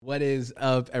What is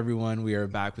up, everyone? We are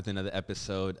back with another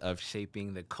episode of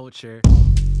Shaping the Culture.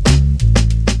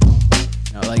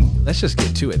 Let's just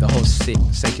get to it. The whole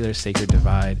secular sacred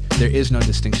divide. There is no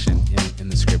distinction in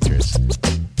the scriptures.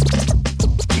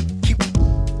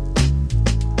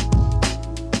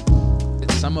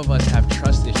 Some of us have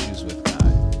trust issues with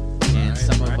God, and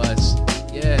some of us,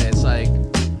 it's like,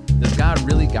 does God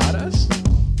really got us?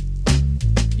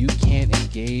 You can't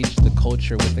engage the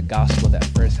culture with the gospel that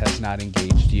first has not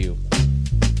engaged you.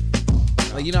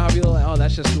 Like, you know how people are like, oh,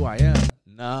 that's just who I am.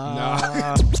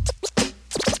 Nah.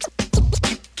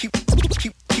 Keep.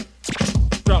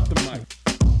 Drop the mic.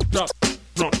 Drop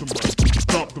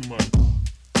the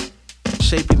mic.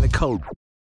 Shaping the code.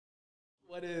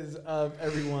 What is up,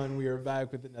 everyone? We are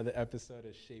back with another episode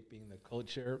of Shaping the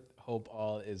Culture. Hope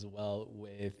all is well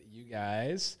with you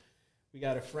guys. We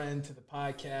got a friend to the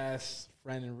podcast,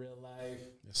 friend in real life.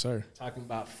 Yes, sir. Talking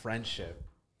about friendship.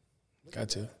 Got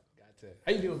to.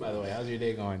 How you doing, by the way? How's your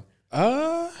day going?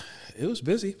 It was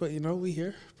busy, but we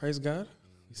here. Praise God.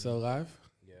 We still alive.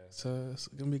 Yeah. So it's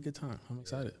gonna be a good time. I'm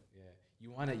excited. Yeah.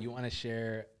 You wanna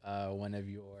share one of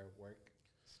your work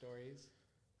stories?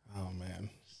 Oh man.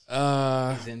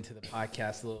 Ease into the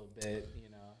podcast a little bit.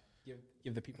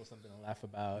 Give the people something to laugh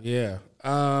about. Yeah.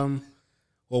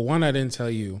 Well, one I didn't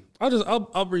tell you.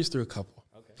 I'll breeze through a couple.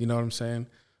 Okay. You know what I'm saying?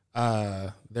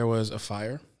 There was a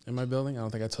fire in my building. I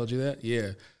don't think I told you that.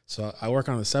 Yeah. So I work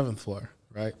on the 7th floor,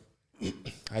 right?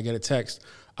 I get a text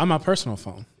on my personal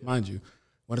phone, mind you.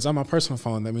 When it's on my personal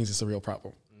phone, that means it's a real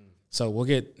problem. So we'll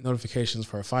get notifications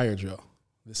for a fire drill.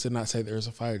 This did not say there was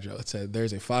a fire drill. It said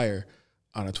there's a fire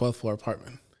on a 12th floor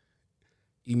apartment.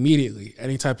 Immediately,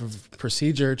 any type of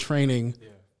procedure, training,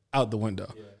 out the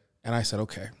window. Yeah. And I said,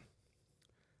 okay,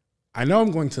 I know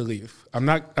I'm going to leave. I'm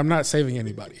not saving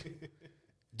anybody.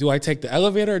 Do I take the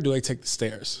elevator or do I take the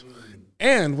stairs?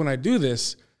 And when I do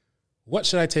this, what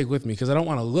should I take with me? Because I don't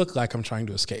want to look like I'm trying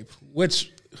to escape,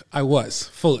 which I was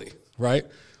fully, right?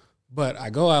 But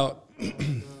I go out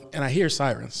and I hear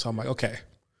sirens. So I'm like, okay,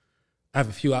 I have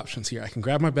a few options here. I can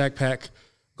grab my backpack,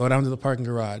 go down to the parking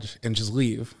garage and just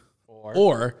leave.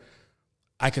 Or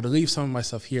I could leave some of my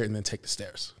stuff here and then take the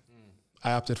stairs.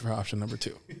 I opted for option number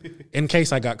 2 in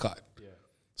case I got caught. Yeah.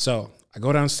 So I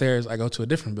go downstairs. I go to a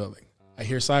different building. I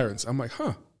hear sirens. I'm like,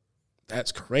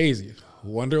 that's crazy.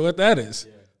 Wonder what that is.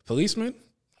 Yeah. Policeman?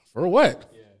 For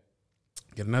what? Yeah.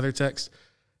 Get another text.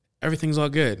 Everything's all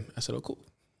good. I said, oh, cool.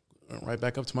 Went right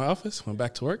back up to my office. Went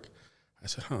back to work. I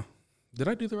said, did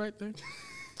I do the right thing?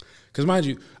 Because mind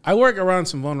you, I work around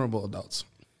some vulnerable adults.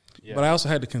 Yeah. But I also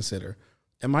had to consider,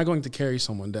 am I going to carry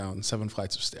someone down 7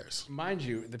 flights of stairs? Mind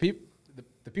you, the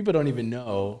people don't even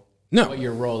know what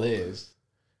your role is.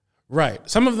 Right.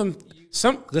 Some of them,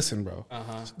 listen, bro.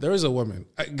 There was a woman.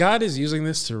 God is using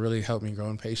this to really help me grow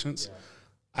in patience. Yeah.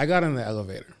 I got in the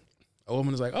elevator. A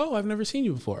woman was like, oh, I've never seen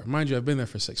you before. Mind you, I've been there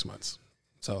for 6 months.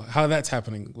 So how that's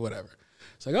happening, whatever.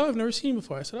 It's like, oh, I've never seen you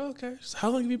before. I said, oh, okay. So how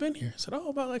long have you been here? I said, oh,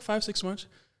 about like 5-6 months.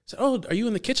 I said, oh, are you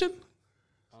in the kitchen?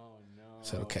 I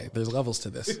said, okay, there's levels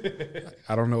to this.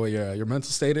 I don't know what your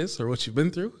mental state is or what you've been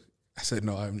through. I said,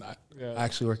 no, I'm not. Yeah. I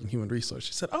actually work in human resource.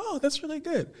 She said, oh, that's really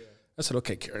good. Yeah. I said,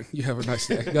 okay, Karen, you have a nice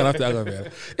day. Got off the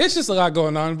elevator. It's just a lot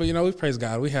going on, but, we praise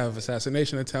God. We have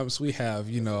assassination attempts. We have,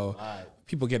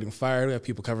 people getting fired. We have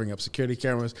people covering up security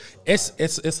cameras. It's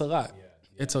a lot. Yeah.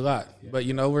 It's a lot. Yeah. But,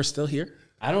 we're still here.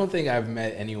 I don't think I've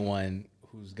met anyone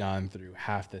who's gone through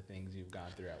half the things you've gone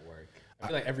through at work. I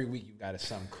feel like every week you've got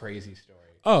some crazy story.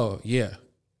 Oh, yeah.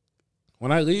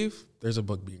 When I leave, there's a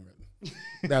book being written.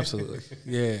 Absolutely.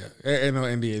 Yeah. And no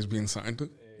NDAs being signed.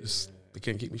 They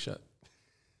can't keep me shut.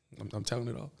 I'm telling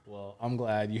it all. Well, I'm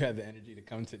glad you had the energy to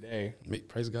come today.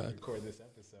 Praise God. Record this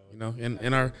episode.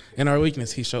 In our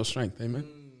weakness, he shows strength. Amen.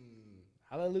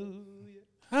 Hallelujah.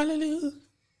 Hallelujah.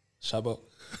 Shabbat.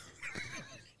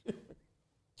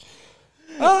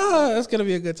 That's going to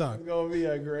be a good time. It's going to be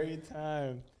a great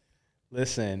time.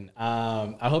 Listen,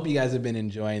 I hope you guys have been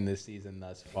enjoying this season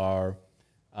thus far.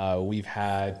 We've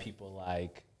had people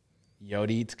like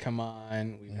Yodit come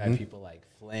on. We've had people like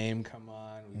Flame come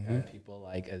on. We've had people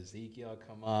like Ezekiel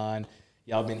come on.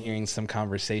 Y'all been hearing some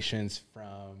conversations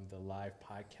from the live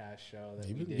podcast show that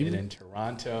we did in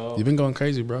Toronto. You've been going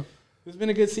crazy, bro. It's been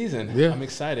a good season. Yeah. I'm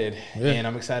excited. Yeah. And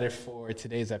I'm excited for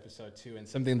today's episode too, and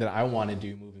something that I want to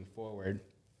do moving forward.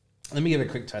 Let me give a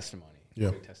quick testimony.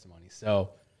 Yeah. So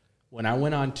when I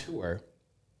went on tour,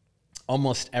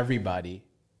 almost everybody,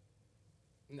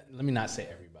 let me not say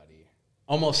everybody,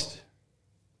 almost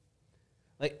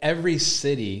like every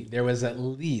city, there was at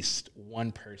least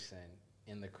one person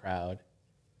in the crowd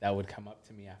that would come up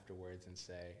to me afterwards and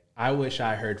say, I wish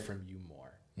I heard from you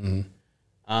more.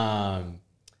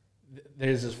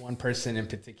 there's this one person in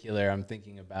particular I'm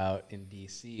thinking about in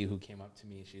DC who came up to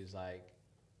me. She was like,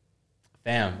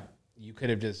 fam, you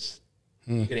could have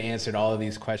answered all of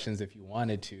these questions if you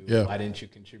wanted to. Yeah. Why didn't you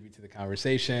contribute to the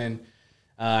conversation?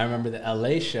 I remember the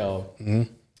LA show.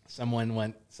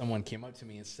 Someone came up to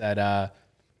me and said,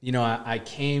 I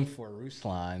came for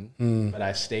Ruslan, but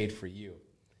I stayed for you.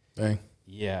 Dang.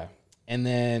 Yeah. And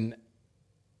then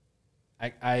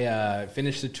I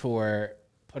finished the tour,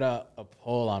 put a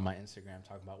poll on my Instagram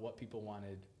talking about what people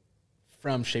wanted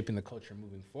from shaping the culture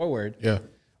moving forward. Yeah.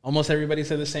 Almost everybody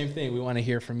said the same thing. We want to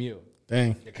hear from you.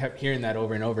 Dang. I kept hearing that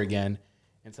over and over again.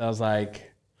 And so I was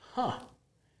like,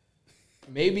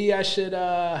 maybe I should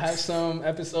have some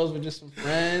episodes with just some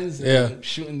friends and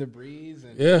shooting the breeze.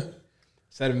 And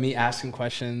instead of me asking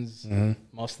questions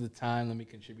most of the time, let me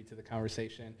contribute to the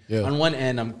conversation. Yeah. On one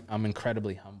end, I'm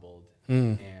incredibly humbled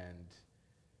and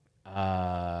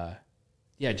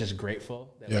just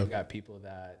grateful that we've got people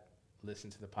that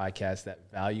listen to the podcast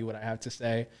that value what I have to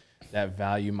say, that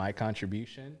value my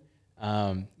contribution.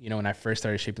 When I first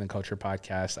started Shaping the Culture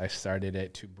podcast, I started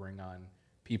it to bring on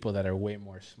people that are way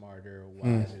more smarter,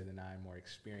 wiser than I am, more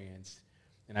experienced.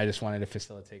 And I just wanted to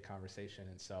facilitate conversation.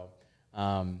 And so,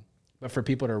 but for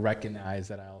people to recognize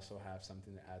that I also have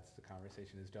something to add to the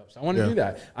conversation is dope. So I want to do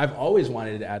that. I've always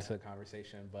wanted to add to the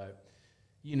conversation, but,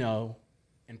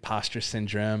 imposter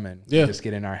syndrome and we just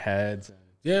get in our heads. And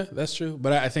yeah, that's true.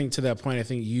 But I think to that point, I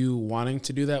think you wanting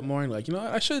to do that more and like,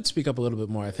 I should speak up a little bit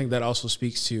more. I think that also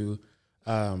speaks to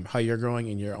how you're growing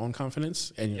in your own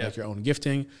confidence and like your own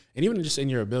gifting and even just in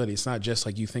your ability. It's not just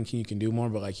like you thinking you can do more,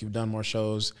 but like you've done more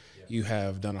shows. You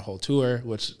have done a whole tour,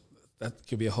 which that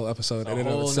could be a whole episode in and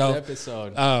of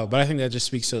itself. But I think that just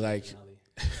speaks to like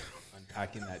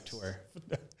unpacking that tour.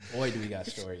 Boy, do we got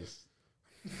stories.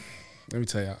 Let me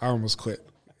tell you, I almost quit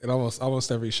in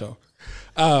almost every show.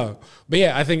 But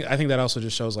yeah, I think that also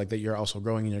just shows like that you're also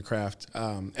growing in your craft,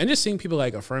 and just seeing people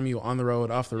like affirm you on the road,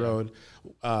 off the road,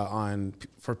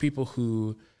 for people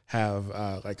who have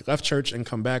like left church and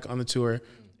come back on the tour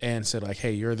and said like,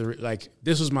 hey,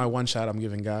 this was my one shot I'm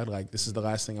giving God, like this is the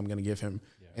last thing I'm gonna give him,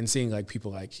 and seeing like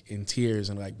people like in tears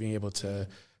and like being able to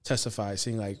testify,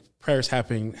 seeing like prayers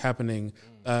happening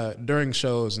during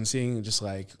shows and seeing just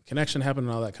like connection happen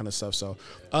and all that kind of stuff. So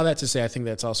all that to say, I think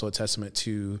that's also a testament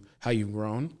to how you've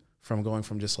grown from going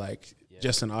from just like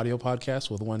just an audio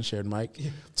podcast with one shared mic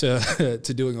to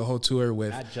doing a whole tour with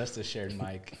not just a shared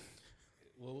mic.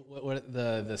 What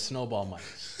the snowball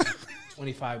mics?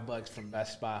 $25 from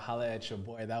Best Buy. Holla at your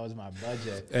boy. That was my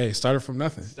budget. Hey, started from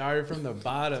nothing. Started from the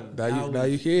bottom. Now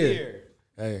you here.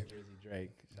 Hey, Jersey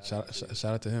Drake. Shout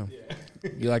out to him. Yeah.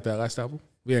 You like that last album?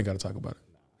 We ain't got to talk about it.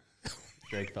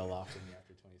 Drake fell off with me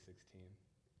after 2016.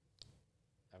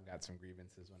 I've got some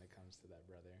grievances when it comes to that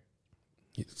brother.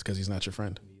 It's because he's not your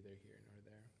friend. Neither here nor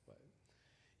there. But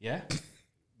yeah.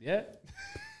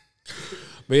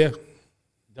 But yeah.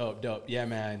 Dope. Yeah,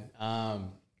 man.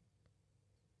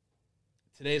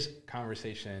 Today's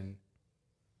conversation,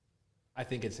 I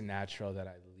think it's natural that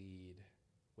I lead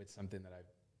with something that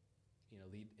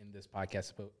lead in this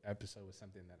podcast episode with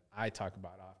something that I talk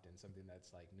about often, something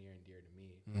that's like near and dear to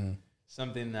me,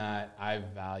 something that I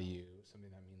value, something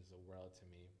that means the world to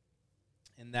me.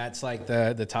 And that's like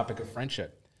the topic of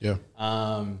friendship. Yeah.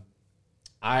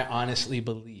 I honestly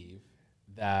believe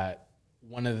that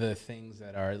one of the things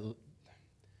that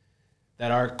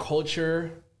our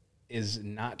culture is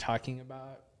not talking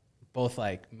about, both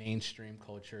like mainstream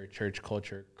culture, church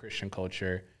culture, Christian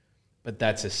culture, but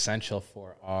that's essential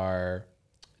for our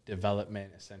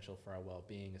development, essential for our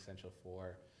well-being, essential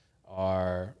for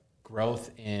our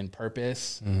growth in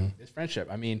purpose, is friendship.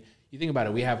 I mean, you think about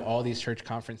it, we have all these church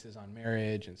conferences on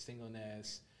marriage and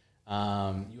singleness.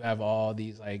 You have all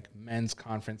these like men's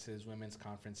conferences, women's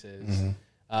conferences,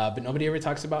 but nobody ever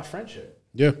talks about friendship.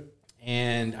 Yeah.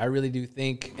 And I really do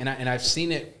think, and I've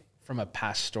seen it from a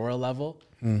pastoral level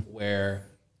where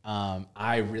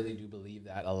I really do believe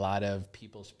that a lot of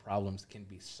people's problems can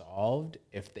be solved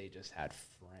if they just had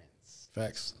friends.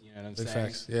 Facts. You know what I'm Big saying?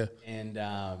 Facts, yeah. And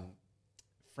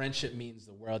friendship means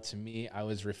the world to me. I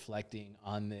was reflecting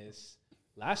on this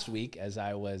last week as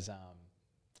I was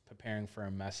preparing for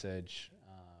a message,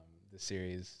 the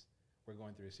series. We're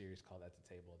going through a series called At the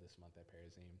Table this month at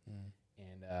Perazim.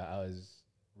 And I was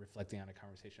reflecting on a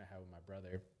conversation I had with my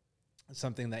brother.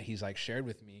 Something that he's like shared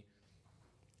with me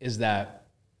is that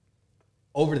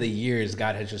over the years,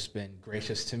 God has just been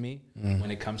gracious to me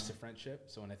when it comes to friendship.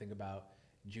 So when I think about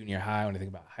junior high, when I think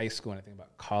about high school, when I think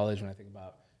about college, when I think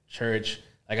about church,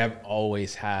 like I've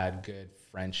always had good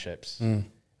friendships.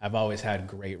 I've always had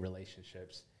great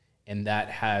relationships. And that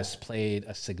has played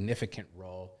a significant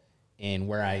role in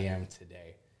where I am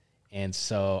today. And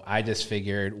so I just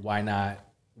figured, why not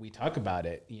we talk about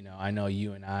it? You know, I know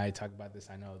you and I talk about this.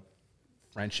 I know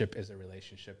friendship is a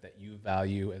relationship that you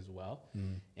value as well.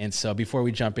 And so before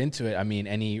we jump into it, I mean,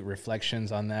 any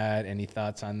reflections on that? Any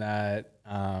thoughts on that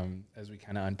as we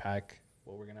kind of unpack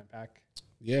what we're going to unpack?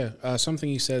 Yeah, something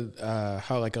you said,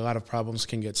 how like a lot of problems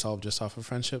can get solved just off of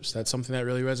friendships. That's something that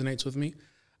really resonates with me.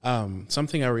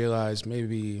 Something I realized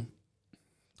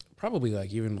probably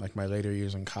like even like my later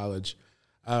years in college,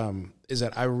 is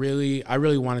that I really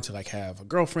wanted to like have a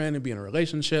girlfriend and be in a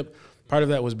relationship. Part of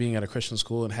that was being at a Christian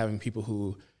school and having people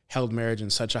who held marriage in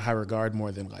such a high regard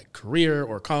more than like career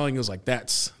or calling. It was like,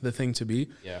 that's the thing to be.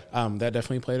 Yeah. That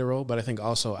definitely played a role. But I think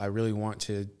also I really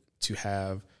wanted to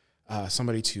have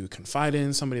somebody to confide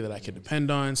in, somebody that I could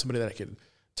depend on, somebody that I could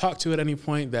talk to at any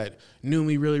point that knew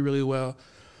me really, really well.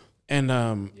 And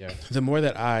the more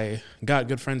that I got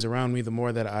good friends around me, the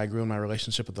more that I grew in my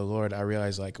relationship with the Lord, I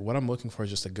realized like what I'm looking for is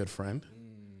just a good friend.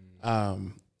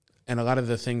 And a lot of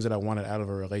the things that I wanted out of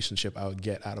a relationship, I would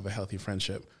get out of a healthy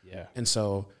friendship. Yeah. And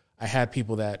so I had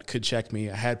people that could check me.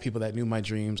 I had people that knew my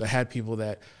dreams. I had people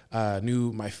that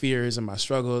knew my fears and my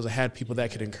struggles. I had people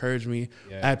that could encourage me.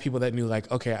 I had people that knew like,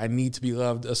 okay, I need to be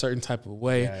loved a certain type of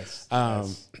way. Yes.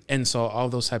 And so all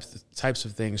those types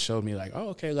of things showed me like, oh,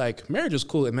 okay, like marriage is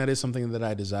cool. And that is something that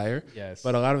I desire. Yes.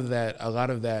 But a lot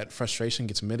of that frustration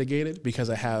gets mitigated because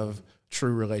I have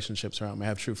true relationships around me. I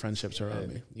have true friendships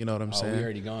around me. You know what I'm saying? We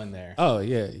already going there. Oh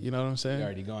yeah. You know what I'm saying? We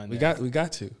already going there. We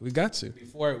got to.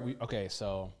 Okay,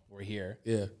 so we're here.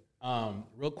 Yeah.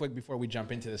 Real quick before we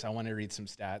jump into this, I want to read some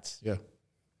stats. Yeah.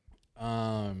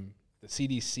 The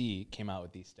CDC came out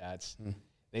with these stats.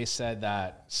 They said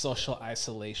that social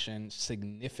isolation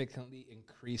significantly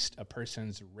increased a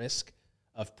person's risk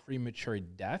of premature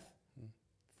death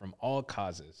from all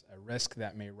causes, a risk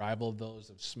that may rival those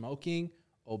of smoking,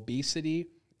 obesity,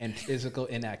 and physical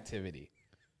inactivity.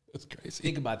 That's crazy.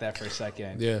 Think about that for a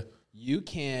second. Yeah. You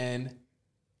can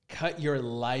cut your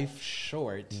life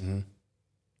short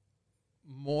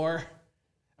more,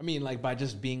 I mean, like by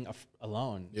just being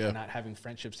alone, and not having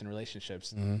friendships and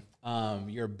relationships.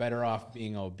 You're better off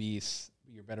being obese.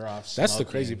 You're better off smoking. That's the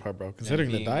crazy part, bro.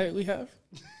 Considering the diet we have.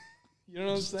 You know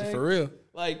what I'm saying? For real.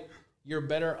 Like, you're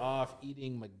better off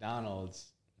eating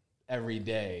McDonald's every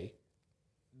day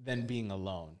than being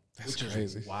alone. That's which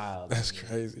crazy. Is wild. That's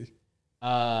crazy.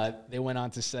 They went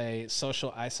on to say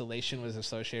social isolation was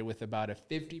associated with about a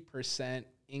 50%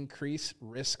 increased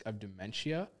risk of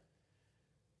dementia.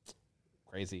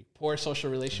 Crazy. Poor social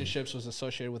relationships was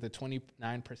associated with a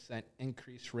 29%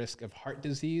 increased risk of heart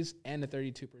disease and a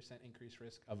 32% increased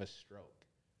risk of a stroke.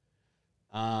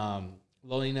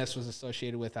 Loneliness was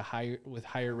associated with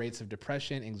higher rates of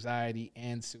depression, anxiety,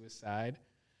 and suicide.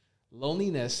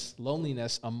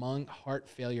 Loneliness among heart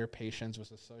failure patients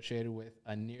was associated with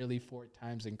a nearly 4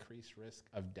 times increased risk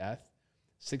of death,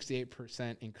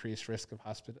 68% increased risk of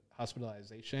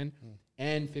hospitalization,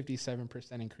 and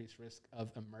 57% increased risk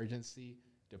of emergency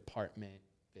department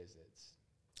visits.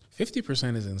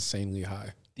 50% is insanely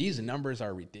high. These numbers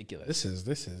are ridiculous. This is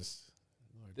This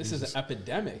is an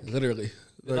epidemic. Literally.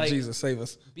 Lord Like, Jesus, save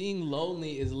us. Being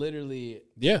lonely is literally,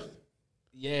 Yeah.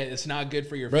 it's not good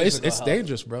for your Bro, physical it's health.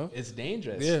 dangerous, bro. It's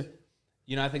dangerous. Yeah.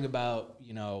 You know, I think about,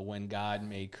 when God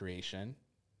made creation,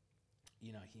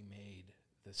 he made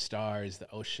the stars, the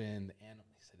ocean, the animals.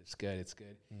 He said, it's good, it's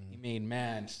good. He made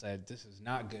man, said, this is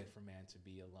not good for man to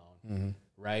be alone,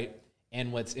 right?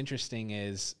 And what's interesting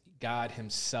is God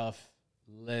himself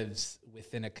lives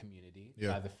within a community,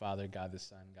 God the Father, God the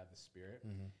Son, God the Spirit.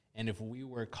 And if we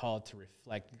were called to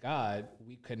reflect God,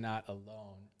 we could not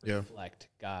alone reflect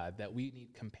God, that we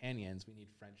need companions, we need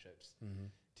friendships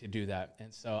to do that.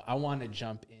 And so I want to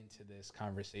jump into this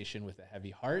conversation with a heavy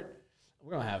heart.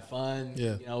 We're going to have fun,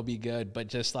 be good, but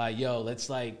just like, let's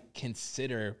like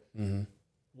consider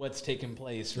what's taking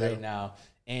place right now.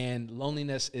 And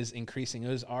loneliness is increasing. It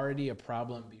was already a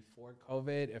problem before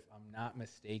COVID. If I'm not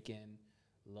mistaken,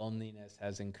 loneliness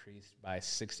has increased by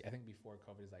 60. I think before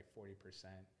COVID is like 40%,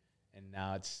 and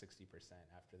now it's 60%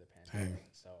 after the pandemic. Dang.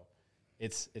 So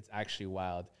it's actually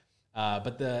wild.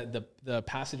 But the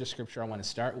passage of scripture I want to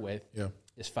start with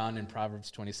is found in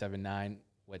Proverbs 27:9,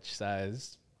 which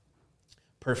says,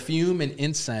 "Perfume and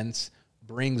incense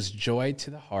brings joy to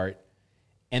the heart,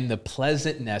 and the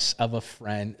pleasantness of a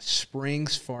friend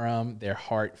springs from their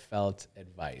heartfelt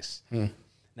advice."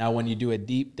 Now, when you do a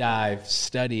deep dive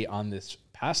study on this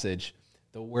passage,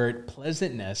 the word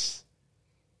pleasantness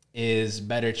is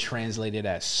better translated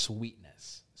as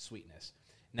sweetness.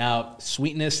 Now,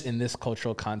 sweetness in this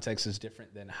cultural context is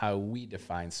different than how we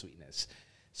define sweetness.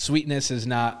 Sweetness is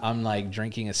not, I'm like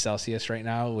drinking a Celsius right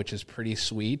now, which is pretty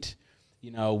sweet.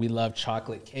 You know, we love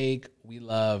chocolate cake. We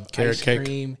love ice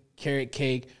cream, carrot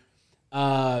cake.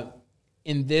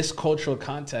 In this cultural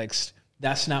context,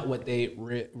 that's not what they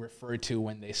refer to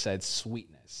when they said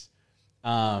sweetness.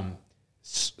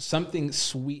 Something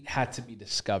sweet had to be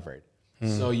discovered.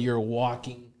 So you're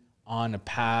walking on a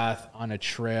path, on a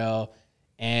trail,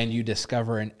 and you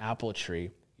discover an apple tree.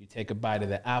 You take a bite of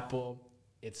the apple.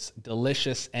 It's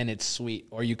delicious and it's sweet.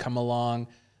 Or you come along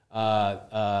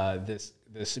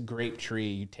this grape tree.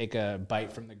 You take a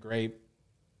bite from the grape.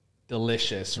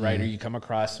 Delicious, right? Or you come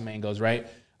across mangoes, right?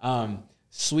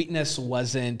 Sweetness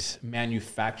wasn't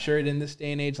manufactured in this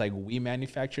day and age like we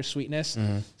manufacture sweetness.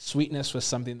 Sweetness was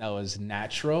something that was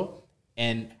natural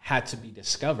and had to be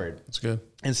discovered. That's good.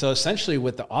 And so essentially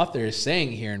what the author is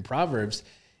saying here in Proverbs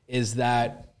is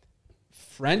that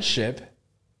friendship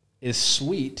is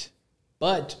sweet,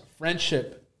 but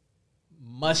friendship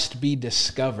must be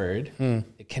discovered.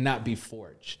 It cannot be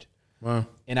forged. Wow.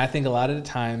 And I think a lot of the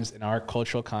times in our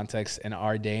cultural context, in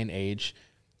our day and age,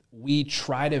 we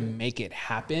try to make it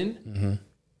happen.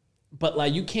 But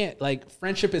like you can't, like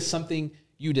friendship is something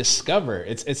you discover.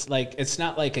 It's like, it's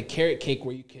not like a carrot cake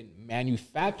where you can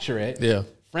manufacture it. Yeah.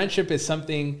 Friendship is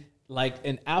something like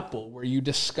an apple where you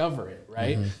discover it,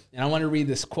 right? And I want to read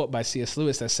this quote by C.S.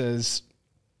 Lewis that says,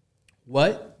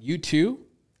 "What, you too?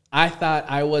 I thought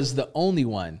I was the only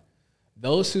one.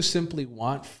 Those who simply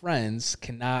want friends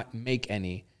cannot make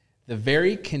any. The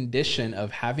very condition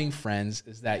of having friends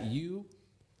is that you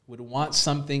would want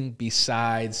something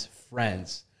besides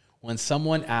friends. When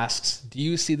someone asks, 'Do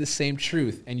you see the same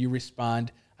truth?' and you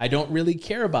respond, 'I don't really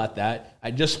care about that.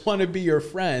 I just want to be your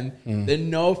friend,' then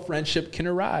no friendship can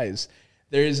arise.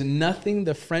 There is nothing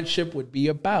the friendship would be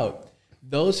about.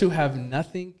 Those who have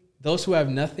nothing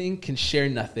can share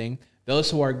nothing.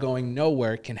 Those who are going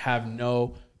nowhere can have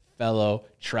no fellow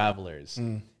travelers."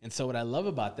 And so what I love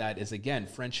about that is, again,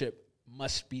 friendship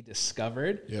must be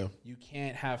discovered. Yeah. You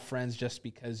can't have friends just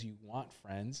because you want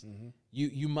friends.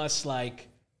 You must like,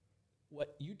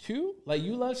 what, you too? Like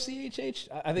you love CHH?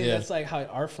 I think that's like how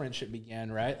our friendship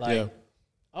began, right? Like,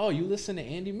 oh, you listen to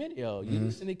Andy Mineo, you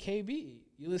listen to KB,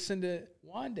 you listen to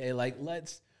Wande, like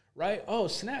let's, right? Oh,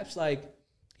 snaps, like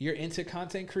you're into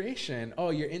content creation. Oh,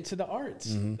 you're into the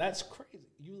arts. That's crazy.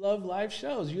 You love live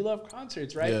shows. You love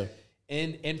concerts, right? Yeah.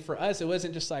 And for us, it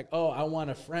wasn't just like, oh, I want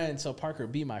a friend, so Parker,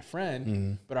 be my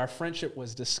friend. But our friendship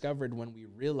was discovered when we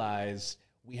realized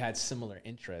we had similar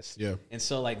interests. Yeah. And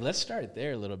so, like, let's start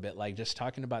there a little bit, like just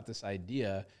talking about this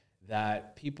idea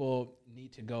that people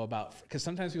need to go about, because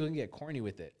sometimes people can get corny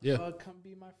with it. Yeah. Oh, come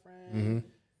be my friend.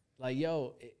 Like,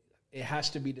 yo, it has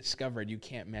to be discovered. You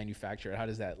can't manufacture it. How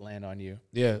does that land on you?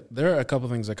 Yeah, there are a couple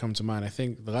things that come to mind. I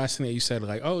think the last thing that you said,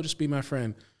 like, oh, just be my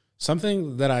friend.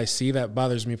 Something that I see that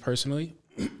bothers me personally,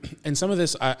 and some of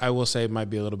this I will say might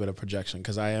be a little bit of projection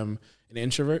because I am an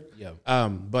introvert. Yeah.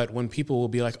 But when people will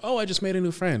be like, "Oh, I just made a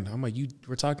new friend," I'm like, "You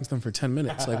were talking to them for 10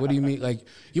 minutes. Like, what do you mean? Like,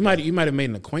 you might have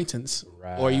made an acquaintance,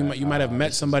 or you might have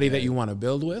met somebody that you want to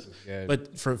build with.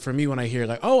 But for me, when I hear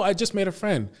like, "Oh, I just made a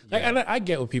friend," like I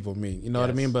get what people mean. You know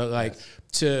what I mean? But like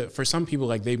for some people,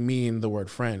 like they mean the word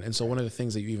friend. And so one of the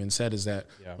things that you even said is that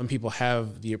when people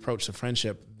have the approach to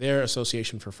friendship, their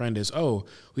association for friend is, oh,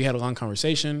 we had a long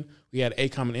conversation, we had a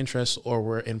common interest, or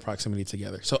we're in proximity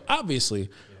together. So obviously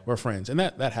we're friends, and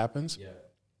that happens. Yeah.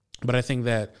 But I think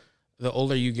that the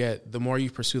older you get, the more you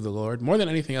pursue the Lord. More than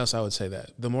anything else, I would say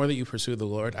that the more that you pursue the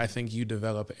Lord, I think you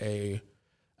develop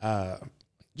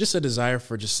just a desire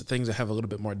for just things that have a little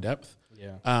bit more depth.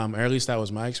 Yeah. Or at least that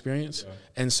was my experience. Yeah.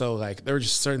 And so like there were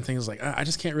just certain things like I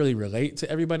just can't really relate to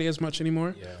everybody as much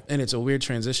anymore. Yeah. And it's a weird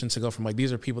transition to go from like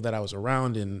these are people that I was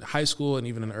around in high school and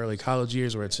even in early college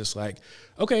years where it's just like,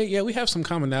 okay, yeah, we have some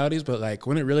commonalities, but like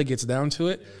when it really gets down to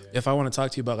it, if I want to talk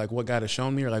to you about like what God has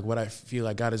shown me or like what I feel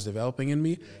like God is developing in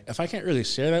me, if I can't really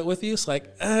share that with you, it's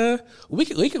like, we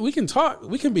can talk,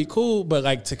 we can be cool, but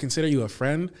like to consider you a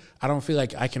friend, I don't feel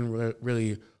like I can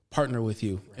really partner with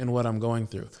you in what I'm going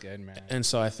through. That's good, man. And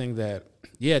so I think that,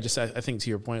 I think to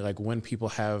your point, like when people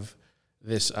have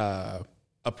this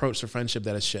approach to friendship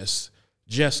that is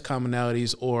just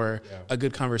commonalities or a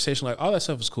good conversation, like all that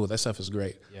stuff is cool. That stuff is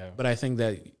great. Yeah. But I think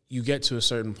that you get to a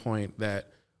certain point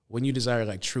that when you desire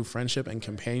like true friendship and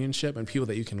companionship and people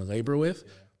that you can labor with,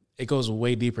 it goes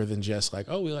way deeper than just like,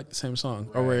 oh, we like the same song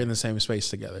or we're in the same space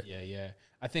together. Yeah, yeah.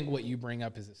 I think what you bring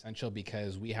up is essential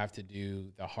because we have to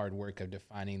do the hard work of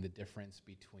defining the difference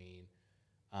between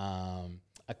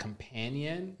a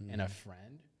companion and a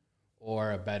friend,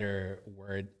 or a better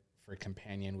word for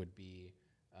companion would be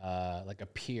like a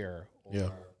peer,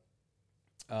 or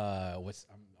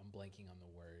I'm blanking on the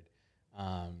word.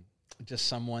 Just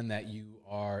someone that you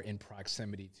are in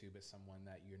proximity to, but someone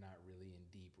that you're not really in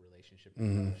deep relationship or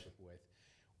fellowship with.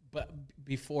 But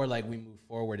before like we move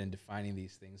forward in defining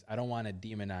these things, I don't want to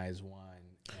demonize one.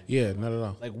 Yeah, not at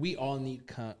all. Like we all need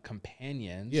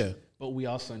companions, but we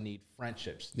also need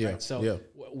friendships. Yeah. Right? So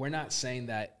we're not saying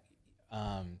that,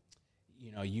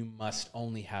 you must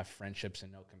only have friendships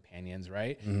and no companions,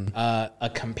 right?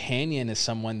 A companion is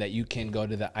someone that you can go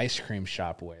to the ice cream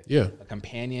shop with. Yeah. A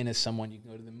companion is someone you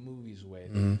can go to the movies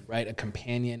with, right? A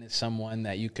companion is someone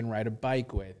that you can ride a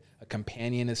bike with. A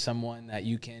companion is someone that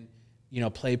you can,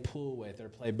 play pool with or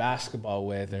play basketball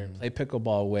with or play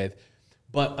pickleball with.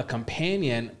 But a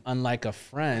companion, unlike a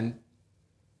friend,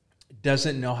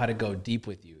 doesn't know how to go deep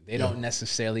with you. They don't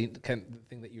necessarily, the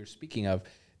thing that you're speaking of,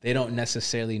 they don't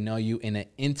necessarily know you in an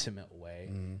intimate way.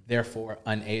 Therefore,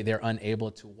 they're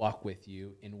unable to walk with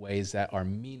you in ways that are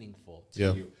meaningful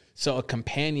to you. So a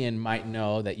companion might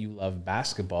know that you love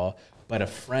basketball, but a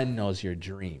friend knows your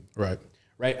dream. Right.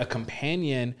 A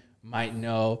companion might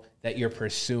know that you're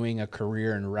pursuing a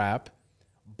career in rap,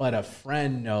 but a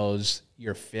friend knows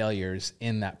your failures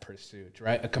in that pursuit,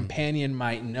 right? A companion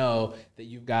might know that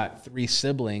you've got 4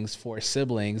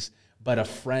 siblings, but a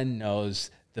friend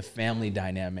knows the family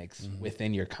dynamics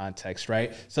within your context,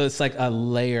 right? So it's like a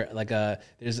layer, like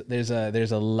there's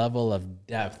a level of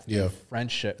depth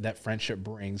that friendship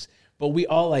brings. But we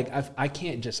all I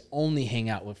can't just only hang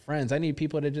out with friends. I need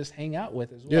people to just hang out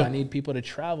with as well. Yeah. I need people to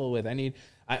travel with.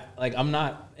 I'm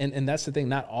not, and that's the thing.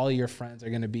 Not all your friends are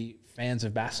going to be fans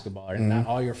of basketball, or not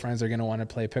all your friends are going to want to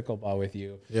play pickleball with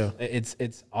you. Yeah.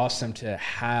 It's awesome to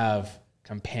have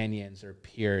companions or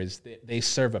peers. They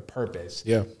serve a purpose.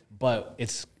 Yeah. But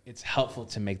it's helpful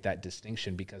to make that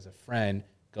distinction because a friend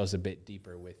goes a bit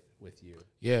deeper with you.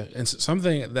 Yeah. And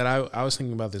something that I was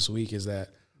thinking about this week is that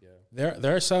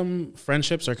there are some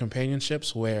friendships or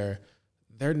companionships where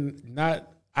they're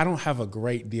not, I don't have a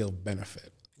great deal of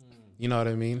benefit. You know what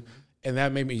I mean? And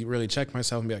that made me really check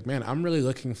myself and be like, man, I'm really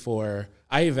looking for,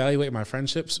 I evaluate my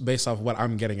friendships based off what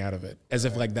I'm getting out of it, as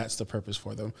if like that's the purpose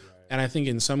for them. And I think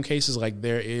in some cases, like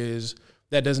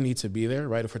that doesn't need to be there,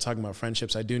 right? If we're talking about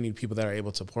friendships, I do need people that are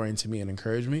able to pour into me and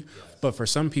encourage me. But for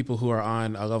some people who are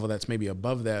on a level that's maybe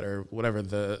above that or whatever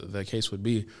the case would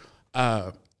be,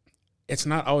 it's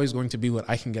not always going to be what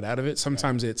I can get out of it.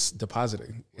 Sometimes it's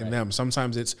depositing in them.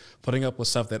 Sometimes it's putting up with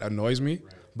stuff that annoys me,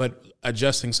 but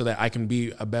adjusting so that I can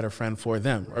be a better friend for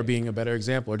them or being a better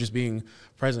example or just being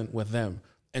present with them.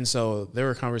 And so there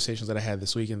were conversations that I had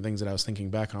this week and things that I was thinking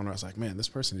back on where I was like, man, this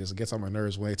person just gets on my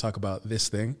nerves when they talk about this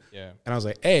thing. Yeah. And I was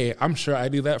like, hey, I'm sure I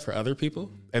do that for other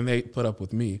people and they put up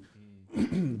with me.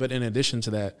 But in addition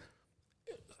to that,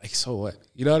 like, so what?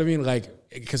 You know what I mean? Like,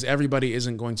 because everybody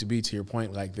isn't going to be, to your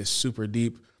point, like this super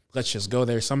deep, let's just go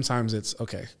there. Sometimes it's,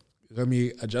 okay, let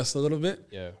me adjust a little bit.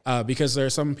 Yeah. Because there are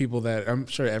some people that I'm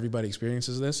sure everybody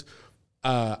experiences this.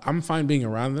 I'm fine being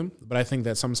around them, but I think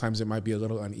that sometimes it might be a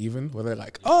little uneven where they're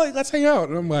like, oh, let's hang out.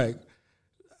 And I'm like,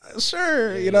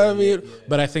 sure, you know what I mean?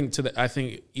 But I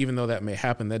think even though that may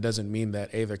happen, that doesn't mean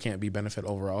that there can't be benefit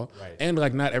overall. Right. And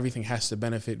like not everything has to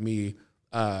benefit me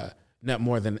not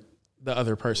more than the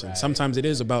other person. Right. Sometimes it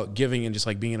is about giving and just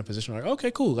like being in a position where like, okay,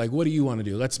 cool. Like, what do you want to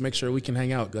do? Let's make sure we can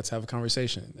hang out. Let's have a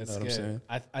conversation. That's good. I'm saying?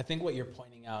 I think what you're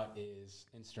pointing out is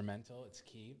instrumental. It's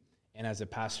key. And as a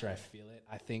pastor, I feel it.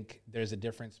 I think there's a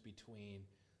difference between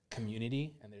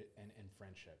community and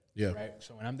friendship. Yeah. Right.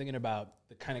 So when I'm thinking about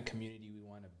the kind of community we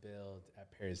want to build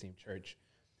at Paradigm Church,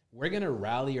 we're going to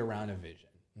rally around a vision.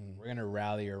 We're going to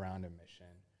rally around a mission.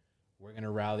 We're going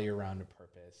to rally around a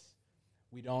purpose.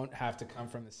 We don't have to come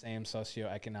from the same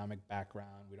socioeconomic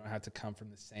background. We don't have to come from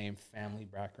the same family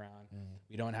background.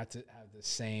 We don't have to have the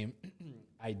same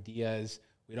ideas.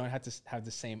 We don't have to have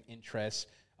the same interests.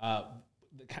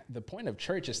 The point of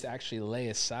church is to actually lay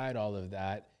aside all of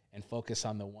that and focus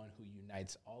on the one who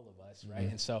unites all of us,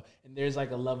 right? And there's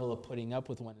like a level of putting up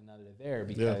with one another there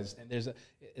because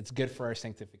it's good for our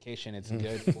sanctification. It's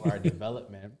good for our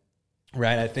development,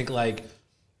 right? I think like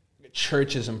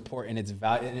church is important. It's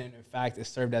value, and in fact, it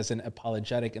served as an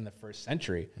apologetic in the first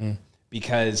century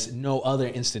because no other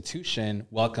institution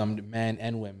welcomed men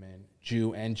and women,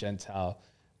 Jew and Gentile,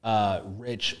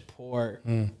 rich, poor,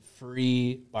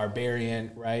 free,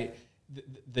 barbarian. Right?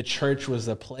 The church was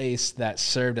a place that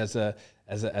served as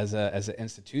an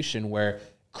institution where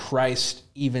Christ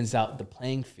evens out the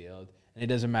playing field, and it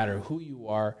doesn't matter who you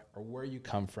are or where you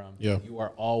come from. Yeah. You are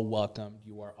all welcomed.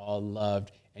 You are all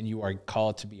loved. And you are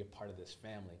called to be a part of this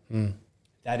family.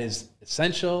 That is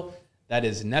essential. That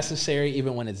is necessary,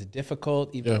 even when it's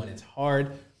difficult, even when it's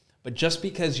hard. But just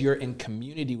because you're in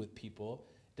community with people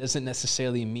doesn't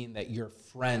necessarily mean that you're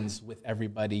friends with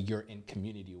everybody you're in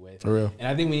community with. For real. And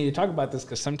I think we need to talk about this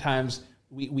because sometimes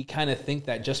we kind of think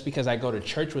that just because I go to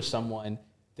church with someone,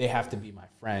 they have to be my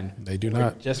friend. They do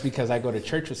not. Just because I go to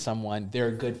church with someone, they're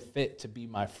a good fit to be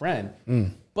my friend.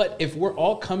 But if we're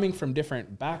all coming from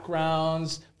different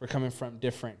backgrounds, we're coming from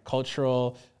different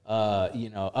cultural,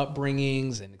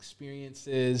 upbringings and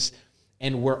experiences,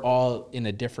 and we're all in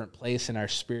a different place in our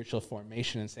spiritual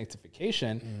formation and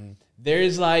sanctification,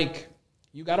 there's like,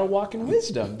 you got to walk in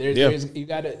wisdom. There's you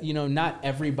got to, not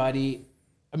everybody.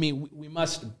 I mean, we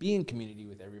must be in community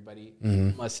with everybody.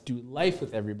 We must do life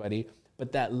with everybody.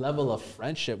 But that level of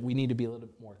friendship, we need to be a little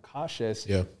bit more cautious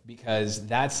because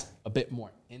that's a bit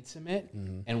more intimate,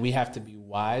 and we have to be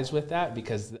wise with that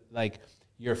because, like,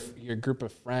 your group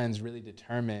of friends really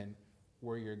determine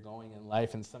where you're going in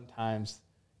life, and sometimes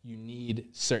you need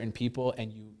certain people,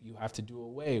 and you have to do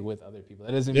away with other people.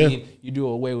 That doesn't mean you do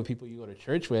away with people you go to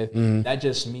church with. That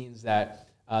just means that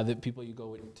the people you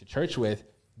go to church with,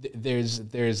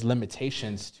 there's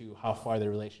limitations to how far the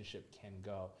relationship can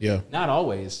go. Yeah. Not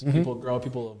always. People grow,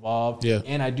 people evolve. Yeah.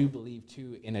 And I do believe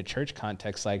too, in a church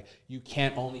context, like, you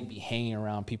can't only be hanging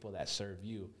around people that serve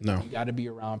you. No. You got to be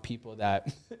around people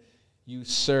that you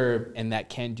serve and that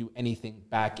can do anything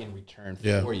back in return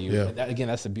for you. Yeah. That, again,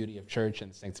 that's the beauty of church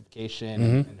and sanctification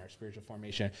and our spiritual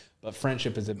formation. But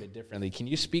friendship is a bit differently. Can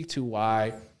you speak to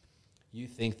why you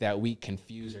think that we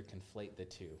confuse or conflate the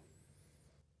two?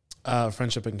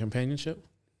 Friendship and companionship,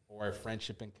 or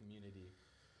friendship and community?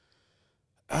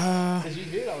 Because you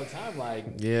hear it all the time, like,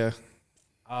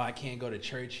 oh, I can't go to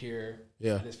church here.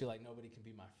 I just feel like nobody can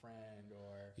be my friend,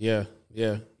 or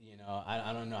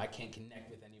I don't know, I can't connect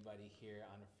with anybody here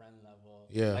on a friend level.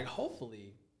 Like,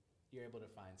 hopefully you're able to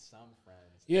find some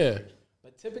friends.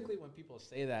 But typically when people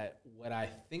say that, what I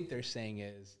think they're saying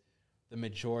is the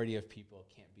majority of people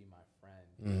can't be my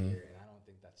friend here, and I don't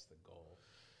think that's the goal.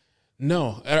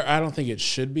 No, I don't think it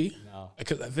should be. No.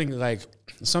 Because I think, like,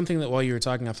 something that while you were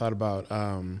talking, I thought about,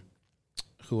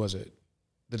 who was it?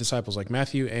 The disciples, like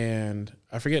Matthew, and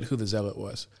I forget who the zealot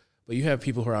was. But you have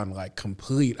people who are on, like,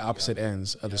 complete opposite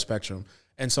ends of the spectrum.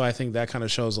 And so I think that kind of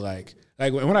shows, like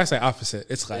when I say opposite,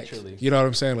 it's like, literally. You know what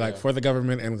I'm saying? Like, for the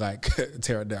government and, like,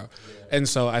 tear it down. And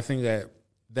so I think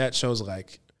that shows,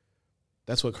 like,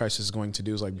 that's what Christ is going to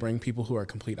do, is, like, bring people who are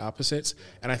complete opposites.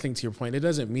 And I think, to your point, it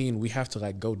doesn't mean we have to,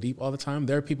 like, go deep all the time.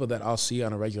 There are people that I'll see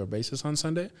on a regular basis on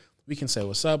Sunday. We can say,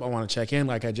 what's up? I want to check in.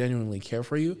 Like, I genuinely care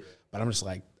for you. But I'm just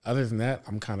like, other than that,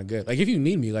 I'm kind of good. Like, if you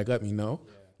need me, like, let me know.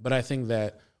 But I think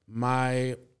that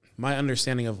my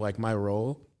understanding of, like, my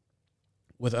role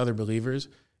with other believers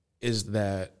is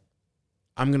that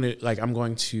I'm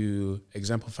going to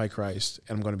exemplify Christ,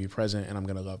 and I'm going to be present, and I'm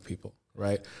going to love people,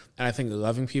 right? And I think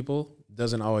loving people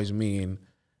doesn't always mean,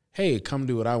 hey, come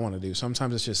do what I want to do.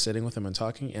 Sometimes it's just sitting with them and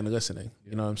talking and listening.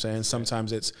 You know what I'm saying?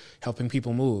 Sometimes it's helping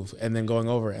people move and then going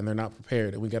over and they're not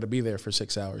prepared and we got to be there for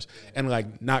 6 hours and,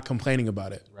 like, not complaining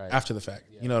about it after the fact.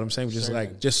 You know what I'm saying?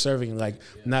 Just serving, like,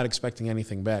 not expecting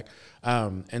anything back.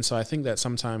 And so I think that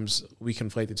sometimes we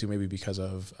conflate the two, maybe because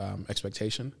of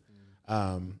expectation.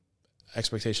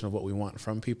 Expectation of what we want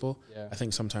from people. I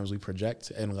think sometimes we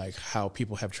project, and, like, how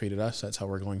people have treated us, that's how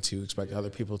we're going to expect other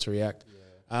people to react.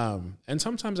 And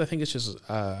sometimes I think it's just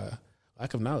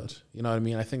lack of knowledge. You know what I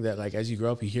mean? I think that, like, as you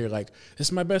grow up, you hear, like, this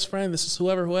is my best friend, this is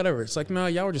whoever. It's like, no,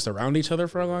 y'all were just around each other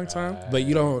for a long time, but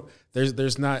you don't.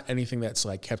 There's not anything that's,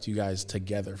 like, kept you guys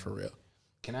together for real.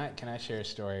 Can I share a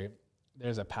story?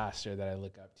 There's a pastor that I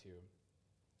look up to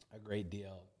a great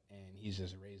deal, and he's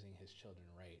just raising his children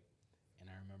right. And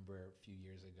I remember a few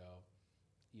years ago,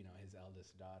 his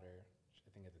eldest daughter, I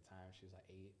think at the time she was like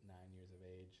 8, 9 years of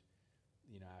age.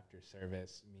 After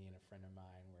service, me and a friend of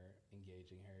mine were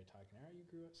engaging her, talking, "Oh, you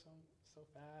grew up so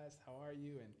fast. How are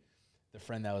you?" And the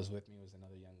friend that was with me was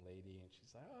another young lady, and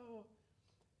she's like, "Oh,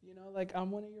 like,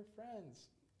 I'm one of your friends."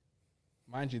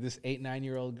 Mind you, this 8,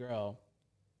 9-year-old girl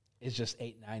is just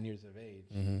 8, 9 years of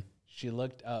age. She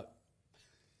looked up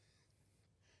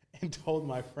and told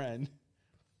my friend,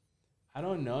 "I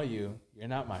don't know you. You're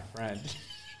not my friend."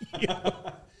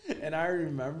 And I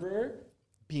remember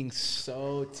being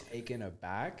so taken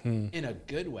aback in a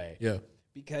good way.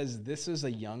 Because this is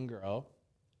a young girl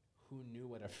who knew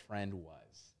what a friend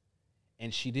was.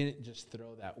 And she didn't just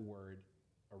throw that word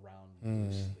around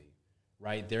loosely,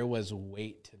 right? There was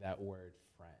weight to that word,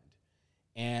 friend.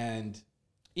 And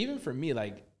even for me,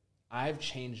 like, I've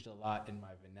changed a lot in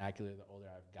my vernacular the older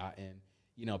I've gotten.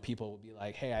 People will be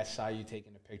like, "Hey, I saw you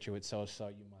taking a picture with so-and-so,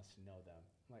 you must know them."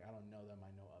 I'm like, I don't know them,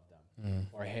 I know of them.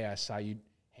 Or, "Hey, I saw you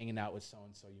hanging out with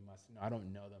so-and-so, you must know." I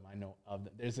don't know them, I know of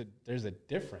them. There's a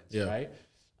difference, right?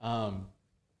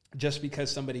 just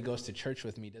because somebody goes to church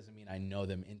with me doesn't mean I know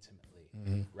them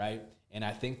intimately, right? And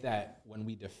I think that when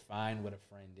we define what a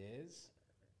friend is,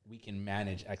 we can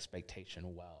manage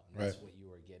expectation well. And that's what you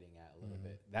were getting at a little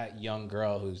bit. That young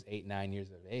girl who's 8, 9 years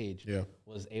of age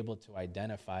was able to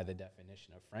identify the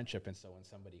definition of friendship. And so when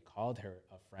somebody called her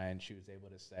a friend, she was able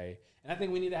to say, and I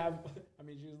think we need to have, I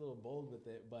mean, she was a little bold with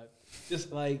it, but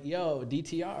just like, yo,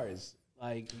 DTRs,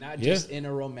 like not just in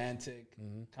a romantic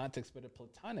context, but a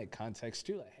platonic context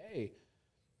too. Like, hey,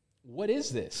 what is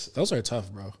this? Those are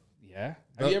tough, bro. Yeah.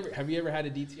 Have you ever had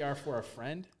a DTR for a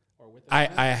friend? Or with a I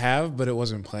friend? have, but it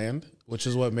wasn't planned, which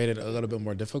is what made it a little bit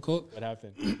more difficult. What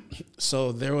happened?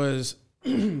 So there was,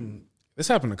 this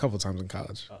happened a couple times in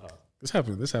college. This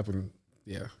happened,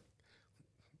 yeah.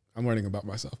 I'm learning about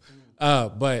myself.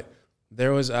 But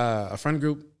there was a friend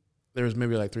group. There was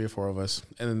maybe like 3 or 4 of us.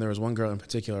 And then there was one girl in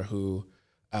particular who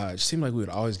just seemed like we would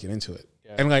always get into it.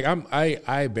 Yeah. And like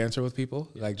I banter with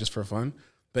people, like just for fun.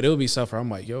 But it would be stuff where I'm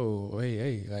like, yo,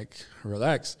 hey, like,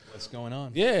 relax. What's going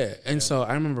on? Yeah. And so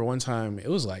I remember one time, it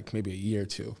was like maybe a year or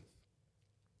 2.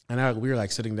 And we were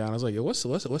like sitting down. I was like, yo, what's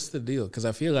the deal? Because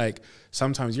I feel like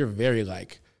sometimes you're very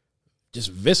like just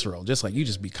visceral, just like you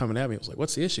just be coming at me. I was like,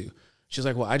 what's the issue? She's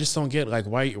like, well, I just don't get like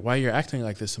why you're acting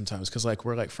like this sometimes. Because like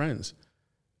we're like friends.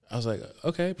 I was like,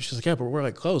 okay. But she's like, yeah, but we're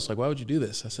like close. Like, why would you do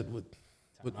this? I said, what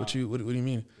do you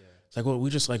mean? Yeah. It's like, well, we're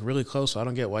just like really close. So I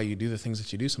don't get why you do the things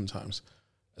that you do sometimes.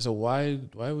 I said, why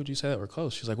would you say that we're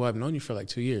close? She's like, well, I've known you for like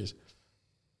 2 years.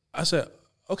 I said,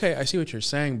 okay, I see what you're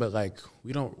saying, but like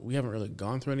we haven't really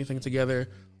gone through anything together.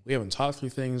 We haven't talked through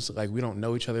things. Like we don't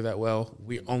know each other that well.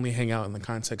 We only hang out in the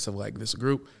context of like this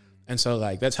group. And so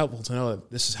like that's helpful to know that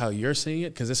this is how you're seeing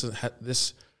it, because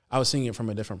I was seeing it from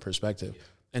a different perspective.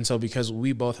 And so because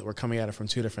we both were coming at it from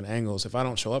 2 different angles, if I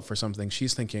don't show up for something,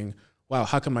 she's thinking, wow,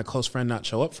 how can my close friend not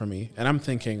show up for me? And I'm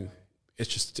thinking, it's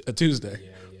just a Tuesday.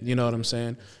 You know what I'm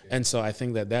saying? And so I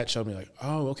think that showed me like,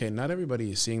 oh, okay, not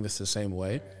everybody is seeing this the same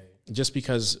way. Just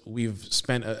because we've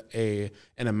spent an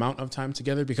amount of time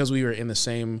together, because we were in the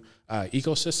same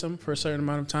ecosystem for a certain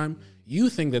amount of time, you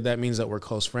think that means that we're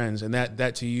close friends. And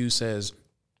that to you says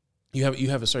you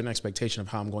have a certain expectation of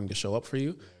how I'm going to show up for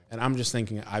you. And I'm just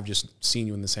thinking I've just seen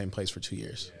you in the same place for 2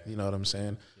 years. You know what I'm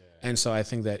saying? And so I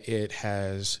think that it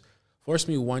has forced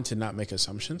me, one, to not make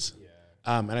assumptions.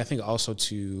 And I think also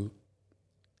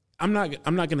I'm not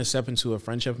going to step into a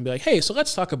friendship and be like, hey, so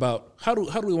let's talk about how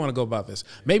do we want to go about this?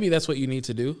 Maybe that's what you need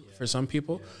to do for some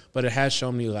people, but it has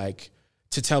shown me like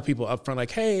to tell people up front,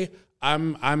 like, hey,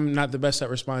 I'm not the best at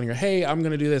responding, or hey, I'm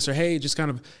going to do this, or hey, just kind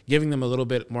of giving them a little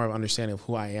bit more of understanding of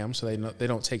who I am, so they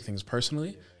don't take things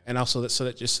personally, and also so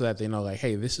that they know like,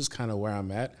 hey, this is kind of where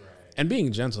I'm at, and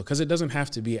being gentle, because it doesn't have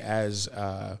to be as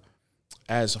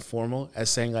formal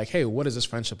as saying like, hey, what does this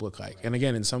friendship look like? And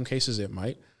again, in some cases it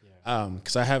might.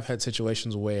 Because I have had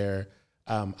situations where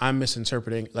I'm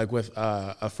misinterpreting, like with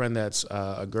a friend that's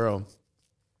a girl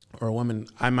or a woman,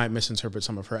 I might misinterpret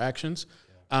some of her actions.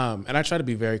 And I try to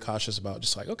be very cautious about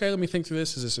just like, okay, let me think through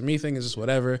this. Is this a me thing? Is this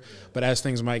whatever? But as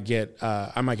things might get,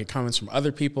 I might get comments from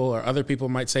other people, or other people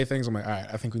might say things. I'm like, all right,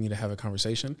 I think we need to have a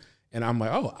conversation. And I'm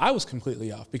like, oh, I was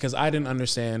completely off because I didn't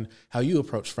understand how you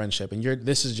approach friendship. And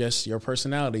this is just your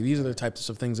personality. These are the types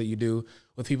of things that you do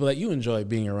with people that you enjoy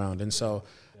being around. And so,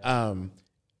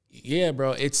 yeah,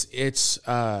 bro, it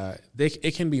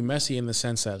can be messy in the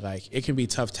sense that like, it can be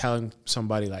tough telling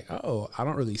somebody like, oh, I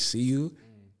don't really see you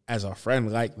as a friend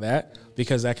like that,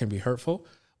 because that can be hurtful.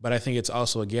 But I think it's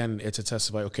also, again, it's a test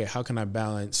of like, okay, how can I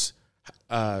balance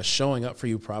showing up for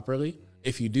you properly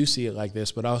if you do see it like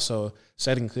this, but also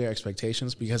setting clear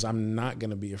expectations, because I'm not going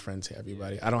to be a friend to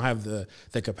everybody. I don't have the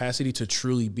capacity to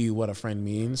truly be what a friend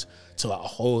means to a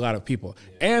whole lot of people.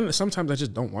 And sometimes I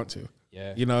just don't want to.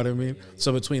 Yeah. You know what I mean?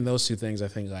 So between those two things, I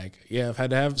think like, I've had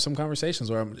to have some conversations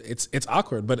where it's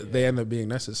awkward, but they end up being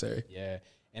necessary. Yeah.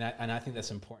 And I think that's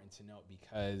important to note,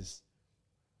 because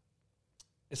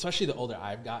especially the older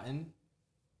I've gotten,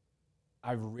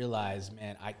 I've realized,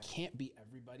 man, I can't be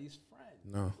everybody's friend.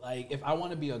 No. Like, if I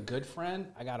want to be a good friend,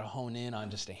 I got to hone in on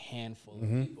just a handful of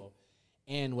people.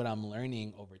 And what I'm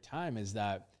learning over time is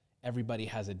that everybody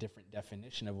has a different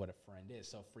definition of what a friend is.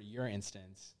 So for your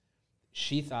instance,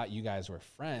 she thought you guys were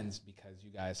friends because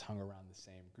you guys hung around the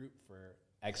same group for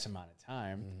X amount of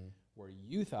time, where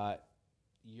you thought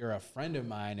you're a friend of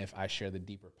mine if I share the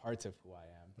deeper parts of who I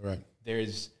am. Right.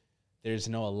 There's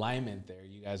no alignment there.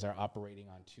 You guys are operating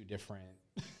on 2 different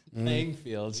playing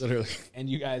fields. Literally. And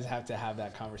you guys have to have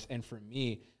that conversation. And for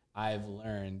me, I've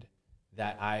learned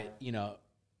that I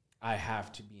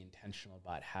have to be intentional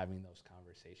about having those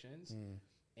conversations.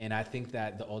 And I think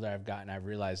that the older I've gotten, I've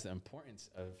realized the importance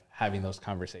of having those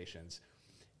conversations.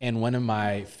 And one of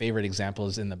my favorite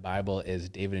examples in the Bible is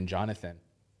David and Jonathan.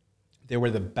 They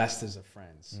were the bestest of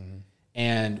friends.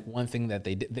 And one thing that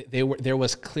they did, there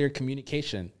was clear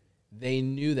communication. They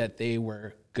knew that they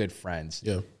were good friends.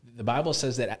 Yeah. The Bible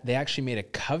says that they actually made a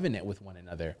covenant with one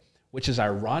another, which is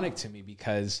ironic to me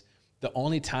because the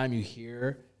only time you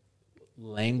hear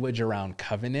language around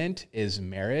covenant is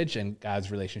marriage and God's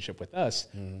relationship with us.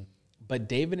 But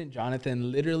David and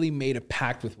Jonathan literally made a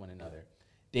pact with one another.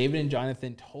 David and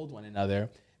Jonathan told one another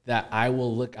that I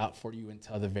will look out for you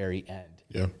until the very end.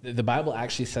 Yeah. The Bible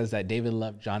actually says that David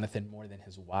loved Jonathan more than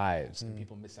his wives. And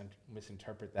people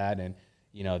misinterpret that, and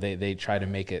they try to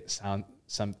make it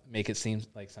seem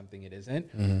like something it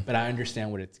isn't. But I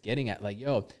understand what it's getting at. Like,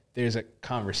 there's a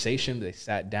conversation. They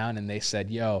sat down and they said,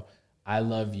 I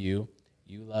love you,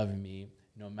 you love me.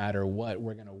 No matter what,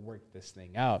 we're gonna work this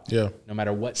thing out. Yeah. No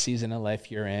matter what season of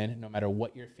life you're in, no matter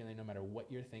what you're feeling, no matter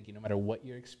what you're thinking, no matter what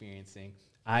you're experiencing,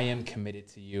 I am committed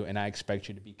to you, and I expect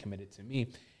you to be committed to me.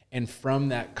 And from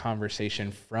that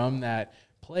conversation, from that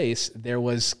place, there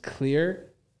was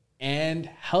clear and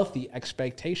healthy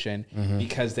expectation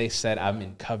because they said, I'm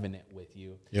in covenant with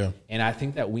you. Yeah. And I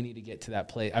think that we need to get to that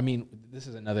place. I mean, this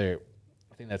is another,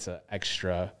 I think that's an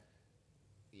extra.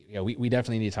 We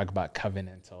definitely need to talk about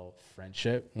covenantal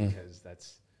friendship because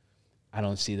I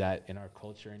don't see that in our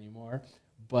culture anymore.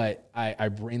 But I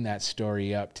bring that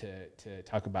story up to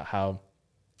talk about how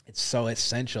it's so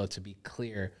essential to be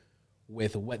clear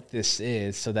with what this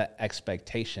is so that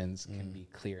expectations can be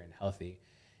clear and healthy.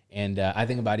 And I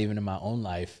think about even in my own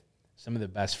life, some of the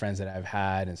best friends that I've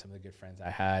had and some of the good friends I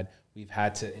had, we've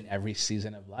had to, in every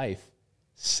season of life,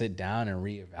 sit down and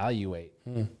reevaluate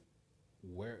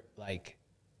where, like,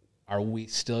 are we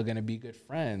still going to be good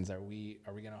friends? Are we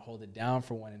going to hold it down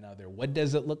for one another? What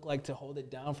does it look like to hold it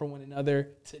down for one another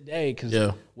today?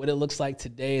 Because what it looks like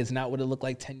today is not what it looked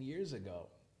like 10 years ago.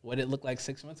 What it looked like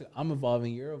 6 months ago. I'm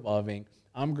evolving, you're evolving.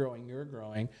 I'm growing, you're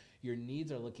growing. Your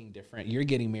needs are looking different. You're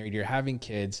getting married, you're having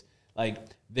kids. Like,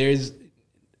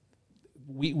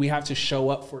 we have to show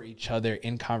up for each other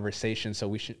in conversation so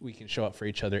we can show up for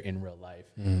each other in real life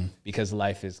because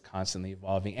life is constantly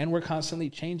evolving and we're constantly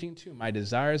changing too. My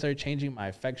desires are changing, my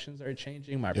affections are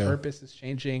changing, my purpose is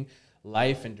changing,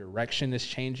 life and direction is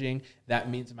changing. That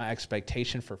means my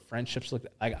expectation for friendships look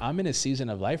like I'm in a season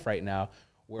of life right now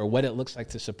where what it looks like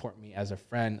to support me as a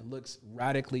friend looks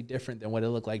radically different than what it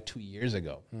looked like 2 years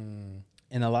ago.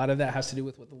 And a lot of that has to do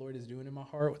with what the Lord is doing in my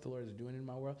heart, what the Lord is doing in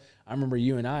my world. I remember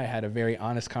you and I had a very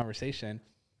honest conversation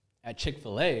at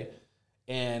Chick-fil-A.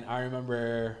 And I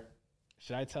remember,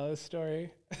 should I tell this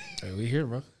story? Hey, we here,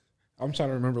 bro. I'm trying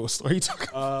to remember what story you talking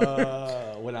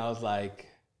about. When I was like,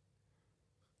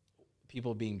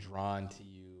 people being drawn to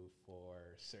you for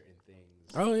certain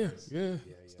things. Oh, yeah.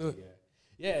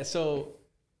 Yeah, so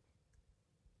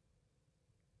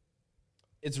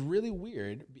it's really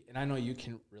weird, and I know you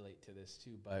can relate to this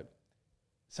too, but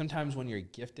sometimes when you're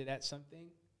gifted at something,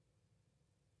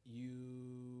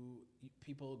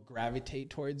 people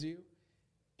gravitate towards you,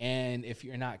 and if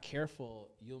you're not careful,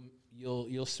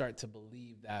 you'll start to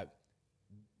believe that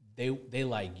they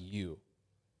like you,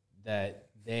 that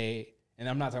they, and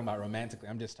I'm not talking about romantically,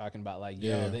 I'm just talking about like,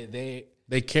 they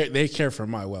care for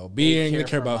my well-being, they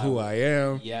care about who I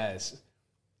am. Yes.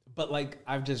 But like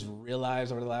I've just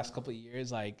realized over the last couple of years,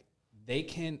 like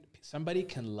somebody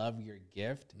can love your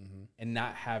gift and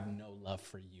not have no love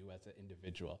for you as an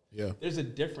individual. Yeah. There's a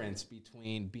difference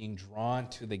between being drawn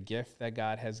to the gift that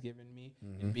God has given me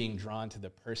and being drawn to the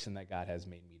person that God has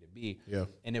made me to be. Yeah.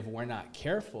 And if we're not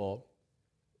careful,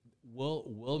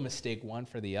 we'll mistake one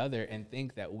for the other and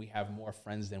think that we have more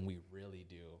friends than we really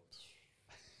do.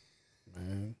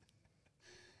 Man.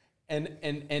 And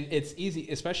it's easy,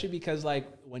 especially because like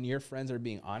when your friends are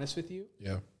being honest with you.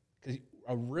 Yeah. Because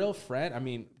a real friend, I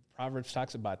mean, Proverbs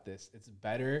talks about this. It's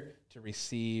better to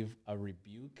receive a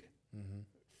rebuke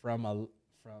from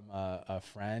a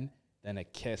friend than a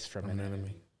kiss from an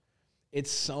enemy.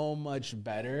 It's so much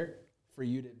better for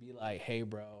you to be like, hey,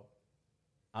 bro,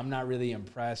 I'm not really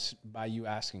impressed by you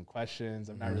asking questions.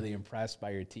 I'm not really impressed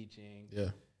by your teaching. Yeah.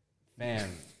 Fam,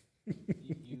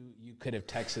 you could have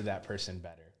texted that person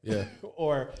better. Yeah.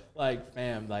 Or like,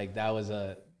 fam, like that was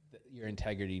your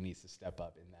integrity needs to step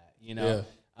up in that, you know?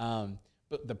 Yeah.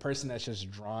 But the person that's just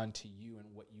drawn to you and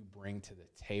what you bring to the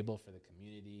table for the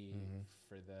community,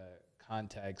 for the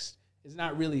context, is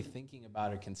not really thinking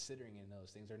about or considering in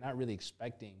those things. They're not really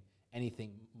expecting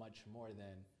anything much more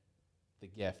than the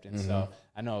gift. And so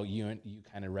I know you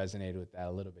kind of resonated with that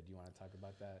a little bit. Do you want to talk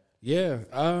about that? Yeah.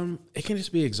 It can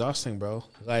just be exhausting, bro.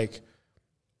 Like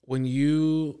when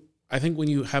you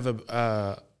have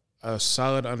a a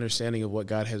solid understanding of what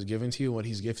God has given to you, what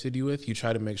he's gifted you with, you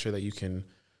try to make sure that you can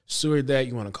steward that.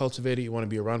 You want to cultivate it. You want to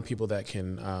be around people that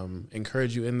can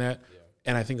encourage you in that. Yeah.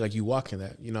 And I think like you walk in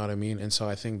that, you know what I mean? And so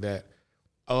I think that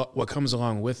what comes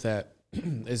along with that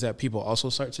is that people also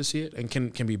start to see it and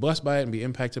can be blessed by it and be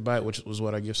impacted by it, which was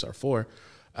what our gifts are for.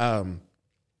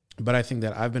 But I think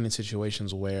that I've been in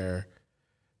situations where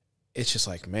it's just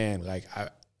like, man, like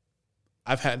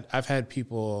I've had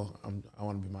people. I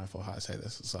want to be mindful how I say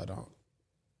this, so I don't.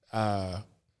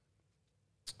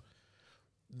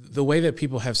 The way that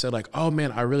people have said, like, "Oh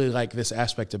man, I really like this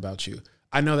aspect about you."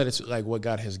 I know that it's like what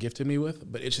God has gifted me with,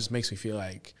 but it just makes me feel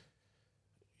like,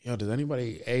 yo, does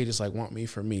anybody just like want me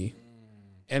for me?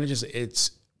 And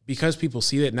it's because people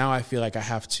see that now. I feel like I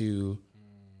have to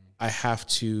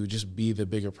just be the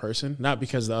bigger person, not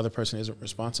because the other person isn't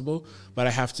responsible, but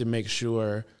I have to make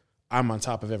sure I'm on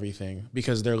top of everything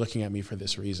because they're looking at me for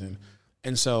this reason.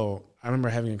 And so I remember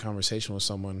having a conversation with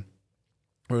someone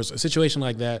where it was a situation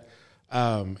like that,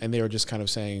 and they were just kind of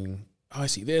saying, "Oh, I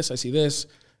see this,"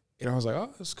 and I was like, "Oh,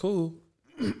 that's cool."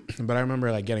 But I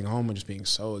remember like getting home and just being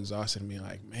so exhausted and being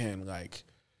like, "Man, like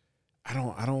I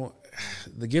don't.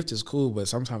 The gift is cool, but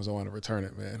sometimes I want to return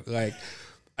it, man." Like,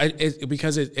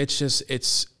 because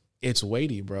it's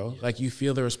weighty, bro. Yeah. Like you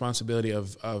feel the responsibility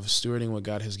of stewarding what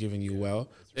God has given you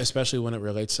well, especially when it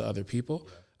relates to other people.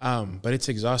 But it's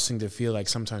exhausting to feel like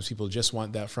sometimes people just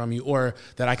want that from you, or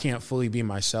that I can't fully be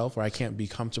myself, or I can't be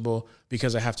comfortable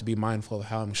because I have to be mindful of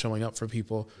how I'm showing up for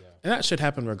people. Yeah. And that should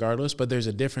happen regardless, but there's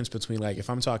a difference between like if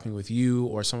I'm talking with you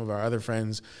or some of our other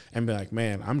friends and be like,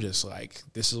 man, I'm just like,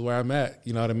 this is where I'm at,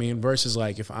 you know what I mean? Versus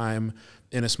like if I'm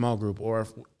in a small group or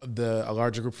if a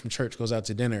larger group from church goes out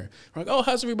to dinner, I'm like, oh,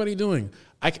 how's everybody doing?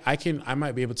 I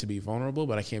might be able to be vulnerable,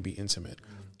 but I can't be intimate.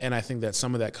 Mm-hmm. And I think that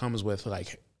some of that comes with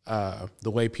like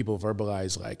the way people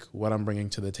verbalize like what I'm bringing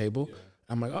to the table. Yeah.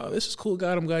 I'm like, oh, this is cool,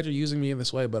 God. I'm glad you're using me in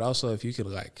this way. But also if you could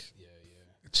like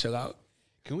chill out.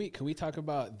 Can we talk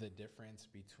about the difference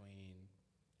between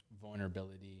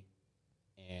vulnerability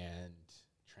and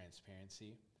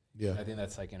transparency? Yeah. I think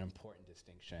that's like an important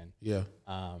distinction. Yeah.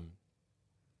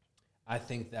 I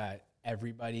think that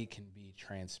everybody can be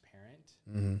transparent,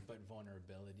 but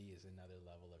vulnerability is another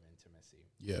level of intimacy.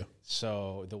 Yeah.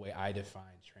 So the way I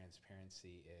define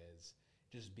transparency is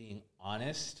just being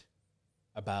honest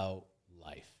about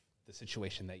life, the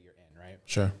situation that you're in, right?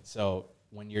 Sure. So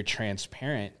when you're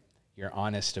transparent, you're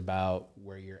honest about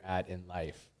where you're at in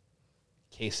life.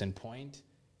 Case in point,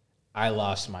 I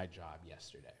lost my job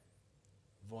yesterday.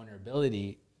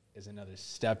 Vulnerability is another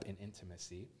step in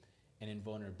intimacy. And in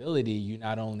vulnerability, you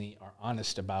not only are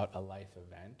honest about a life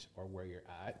event or where you're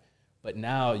at, but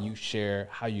now you share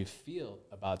how you feel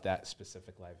about that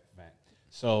specific life event.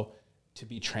 So to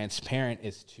be transparent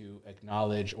is to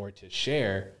acknowledge or to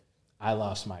share, I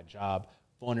lost my job.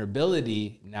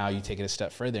 Vulnerability, now you take it a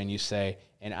step further and you say,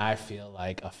 and I feel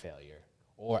like a failure,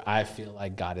 or I feel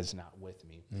like God is not with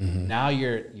me. Mm-hmm. Now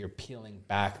you're peeling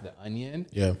back the onion,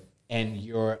 and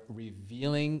you're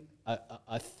revealing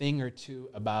a thing or two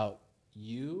about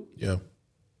you,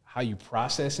 how you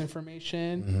process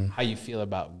information, how you feel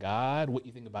about God, what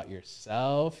you think about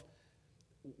yourself,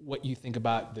 what you think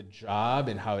about the job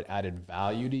and how it added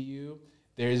value to you.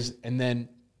 And then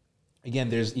again,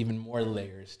 there's even more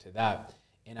layers to that.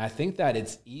 And I think that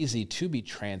it's easy to be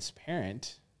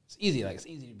transparent. It's easy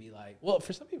to be like, well,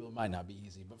 for some people it might not be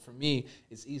easy, but for me,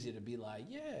 it's easy to be like,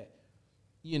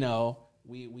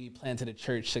 we planted a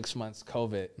church 6 months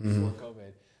before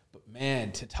COVID. But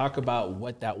man, to talk about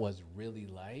what that was really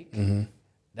like,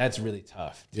 that's really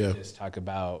tough. To just talk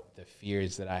about the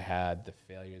fears that I had, the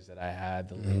failures that I had,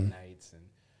 the late nights, and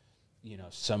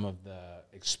some of the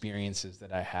experiences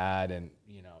that I had, and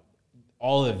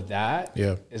all of that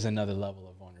is another level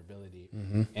of vulnerability.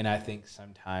 And I think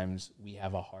sometimes we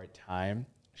have a hard time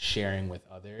sharing with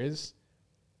others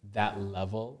that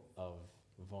level of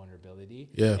vulnerability.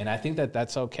 And I think that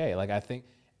that's okay. Like, I think,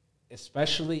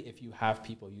 especially if you have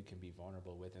people you can be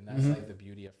vulnerable with, and that's like the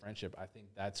beauty of friendship. I think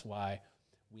that's why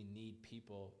we need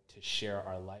people to share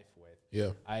our life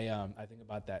with. I think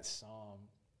about that psalm.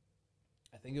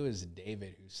 I think it was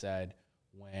David who said,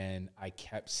 when I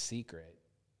kept secret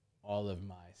all of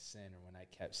my sin, or when I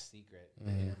kept secret the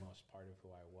innermost part of who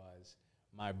I was,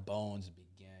 my bones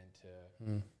began to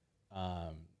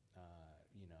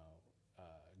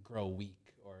grow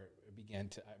weak, or I began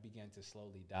to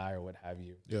slowly die, or what have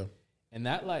you. And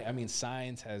that, like, I mean,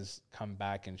 science has come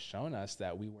back and shown us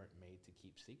that we weren't made to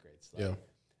keep secrets. Like,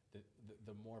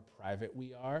 the more private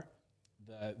we are,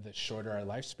 the shorter our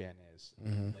lifespan is.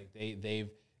 Like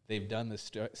they've done the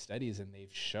studies, and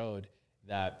they've showed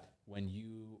that when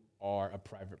you are a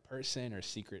private person or a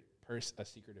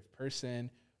secretive person,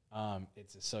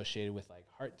 it's associated with like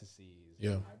heart disease,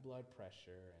 and high blood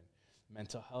pressure, and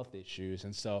mental health issues.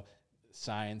 And so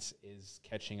science is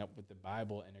catching up with the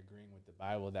Bible and agreeing with the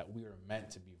Bible that we were meant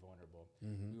to be vulnerable.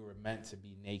 We were meant to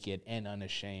be naked and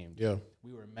unashamed.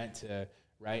 We were meant to,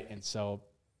 right? And so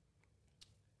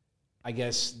I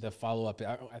guess the follow-up,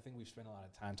 I think we've spent a lot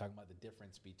of time talking about the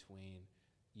difference between,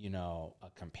 you know, a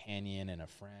companion and a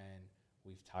friend.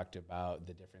 We've talked about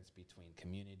the difference between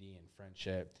community and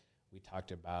friendship. We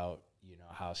talked about, you know,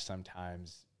 how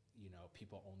sometimes, you know,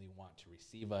 people only want to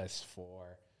receive us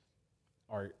for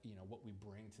our, you know, what we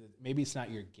bring to, maybe it's not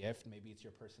your gift, maybe it's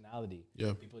your personality.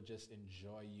 People just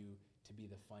enjoy you to be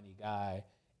the funny guy,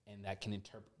 and that can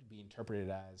be interpreted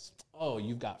as, oh,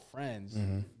 you've got friends.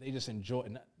 They just enjoy,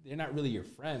 they're not really your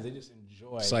friends, they just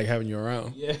enjoy. It's like having you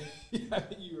around.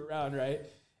 Having you around, right?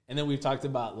 And then we've talked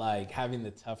about like having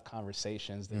the tough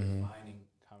conversations, the defining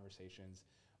conversations.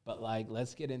 But like,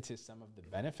 let's get into some of the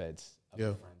benefits of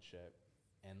a friendship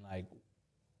and like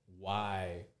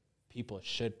why people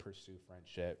should pursue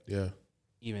friendship,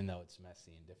 even though it's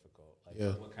messy and difficult.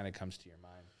 Like, what kind of comes to your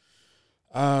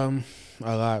mind?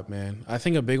 A lot, man. I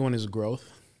think a big one is growth.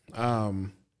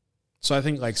 So I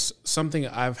think like something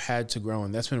I've had to grow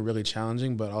in that's been really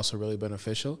challenging, but also really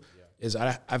beneficial is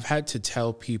I've had to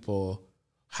tell people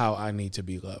how I need to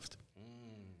be loved.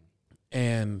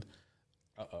 And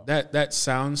that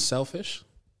sounds selfish,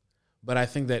 but I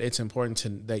think that it's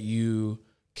important that you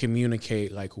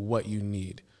communicate like what you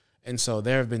need. And so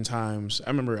there have been times, I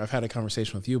remember I've had a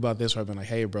conversation with you about this where I've been like,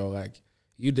 hey, bro, like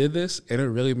you did this and it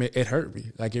really it hurt me.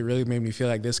 Like it really made me feel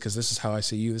like this because this is how I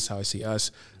see you, this is how I see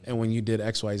us. And when you did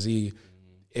X, Y, Z,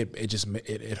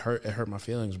 it hurt my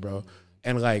feelings, bro.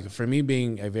 And like for me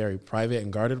being a very private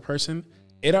and guarded person,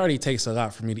 it already takes a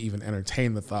lot for me to even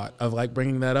entertain the thought of like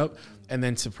bringing that up and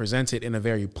then to present it in a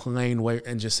very plain way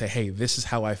and just say, hey, this is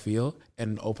how I feel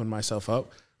and open myself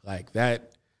up. Like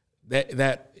that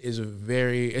is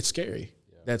it's scary.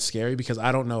 That's scary because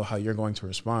I don't know how you're going to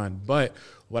respond. But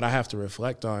what I have to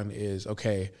reflect on is,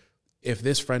 okay, if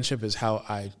this friendship is how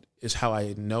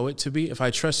I know it to be, if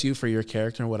I trust you for your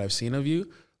character and what I've seen of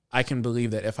you, I can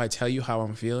believe that if I tell you how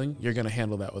I'm feeling, you're going to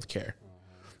handle that with care.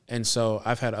 And so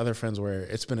I've had other friends where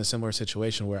it's been a similar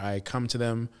situation where I come to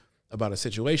them about a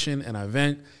situation and I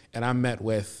vent and I'm met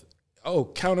with, oh,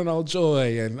 count it all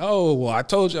joy. And, oh, well, I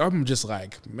told you. I'm just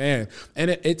like, man.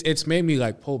 And it's made me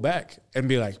like pull back and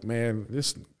be like, man, I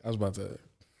was about to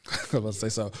say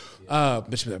so.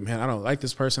 But she'd be like, man, I don't like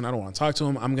this person. I don't want to talk to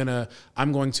him. I'm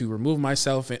going to remove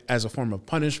myself as a form of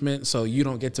punishment so you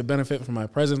don't get to benefit from my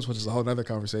presence, which is a whole other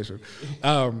conversation.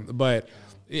 But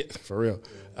for real,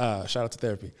 shout out to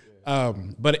therapy.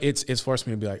 But it's forced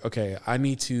me to be like, okay, I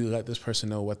need to let this person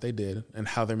know what they did and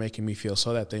how they're making me feel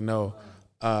so that they know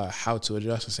how to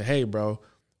adjust and say, hey, bro,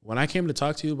 when I came to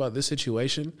talk to you about this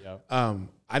situation,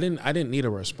 I didn't need a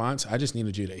response. I just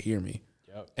needed you to hear me.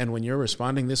 And when you're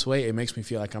responding this way, it makes me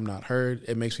feel like I'm not heard.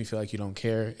 It makes me feel like you don't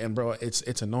care. And bro,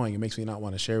 it's annoying. It makes me not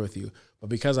want to share with you. But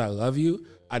because I love you,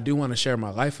 I do want to share my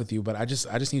life with you. But I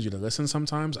just need you to listen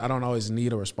sometimes. I don't always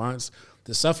need a response.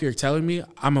 The stuff you're telling me,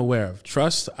 I'm aware of.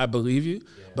 Trust, I believe you.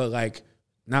 But like,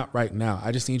 not right now.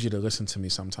 I just need you to listen to me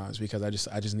sometimes because I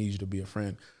just need you to be a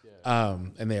friend.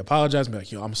 And they apologize and be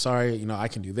like, I'm sorry, I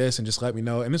can do this and just let me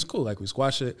know. And it's cool. Like we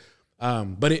squash it.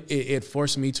 But it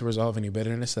forced me to resolve any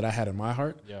bitterness that I had in my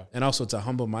heart and also to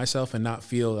humble myself and not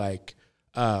feel like,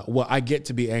 I get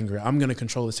to be angry. I'm going to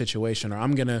control the situation or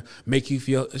I'm going to make you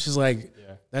feel. It's just like,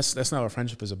 that's not what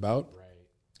friendship is about. Right.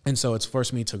 And so it's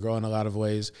forced me to grow in a lot of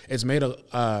ways. It's made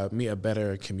me a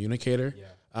better communicator.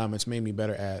 It's made me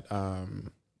better at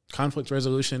conflict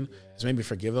resolution. It's made me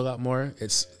forgive a lot more.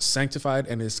 It's sanctified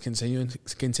and is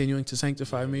continuing to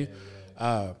sanctify me.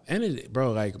 And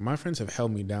bro, like my friends have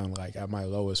held me down like at my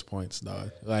lowest points,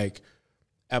 dog. Like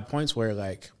at points where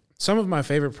like some of my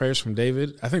favorite prayers from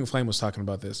David, I think Flame was talking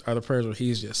about this, are the prayers where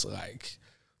he's just like,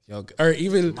 or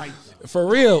even for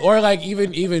real, or like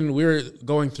even we were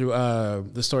going through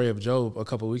the story of Job a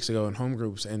couple of weeks ago in home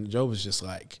groups, and Job was just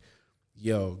like,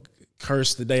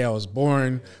 curse the day I was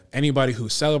born. Anybody who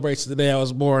celebrates the day I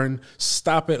was born,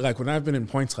 stop it. Like when I've been in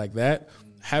points like that,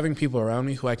 having people around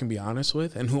me who I can be honest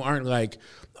with and who aren't like,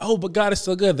 oh, but God is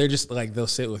still good. They're just like, they'll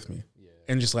sit with me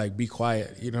and just like be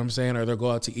quiet. You know what I'm saying? Or they'll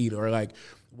go out to eat. Or like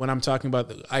when I'm talking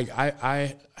about,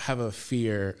 I have a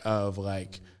fear of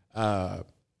like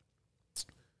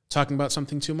talking about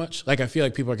something too much. Like I feel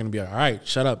like people are going to be like, all right,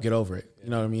 shut up, get over it. You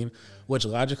know what I mean? Which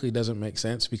logically doesn't make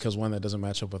sense because one, that doesn't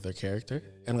match up with their character.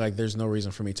 And like there's no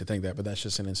reason for me to think that, but that's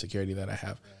just an insecurity that I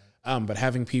have. But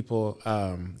having people,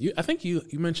 I think you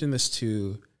mentioned this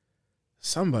to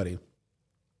somebody,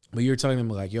 but you were telling them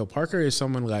like, yo, Parker is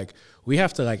someone like, we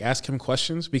have to like ask him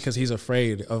questions because he's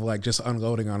afraid of like just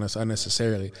unloading on us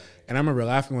unnecessarily. And I remember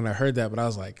laughing when I heard that, but I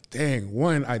was like, dang,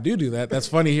 one, I do that. That's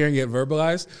funny hearing it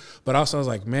verbalized. But also I was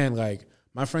like, man, like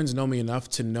my friends know me enough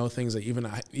to know things that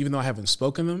even though I haven't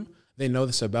spoken them, they know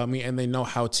this about me and they know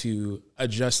how to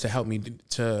adjust to help me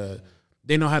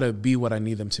they know how to be what I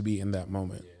need them to be in that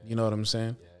moment. Yeah. You know what I'm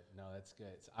saying? Yeah, no, that's good.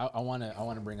 So I want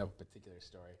to bring up a particular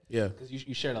story. Yeah. Because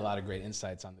you shared a lot of great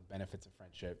insights on the benefits of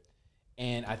friendship.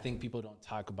 And I think people don't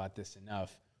talk about this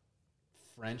enough.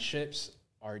 Friendships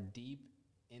are deep,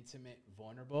 intimate,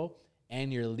 vulnerable,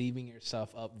 and you're leaving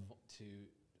yourself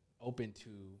open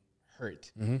to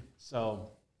hurt. Mm-hmm. So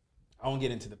I won't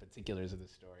get into the particulars of the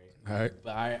story. All right.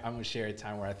 But I'm going to share a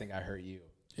time where I think I hurt you.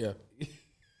 Yeah.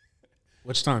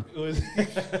 Which time? It was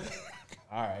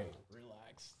all right.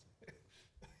 Relax.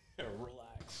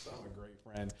 Relax. I'm a great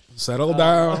friend. Settle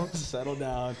down. Settle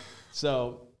down.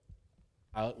 So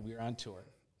we were on tour,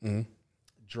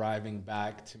 driving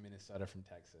back to Minnesota from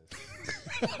Texas.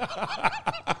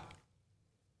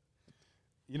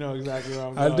 You know exactly where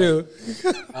I'm going. I do.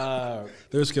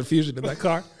 There's confusion in that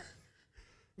car.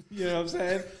 You know what I'm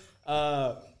saying?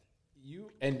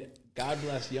 You and God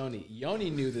bless Yoni. Yoni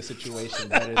knew the situation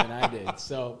better than I did.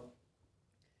 So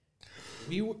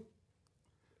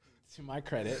to my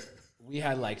credit, we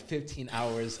had like 15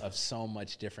 hours of so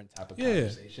much different type of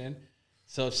conversation.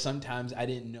 So sometimes I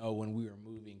didn't know when we were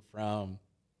moving from,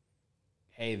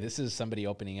 hey, this is somebody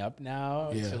opening up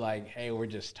now, to like, hey, we're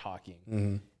just talking.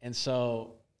 Mm-hmm. And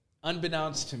so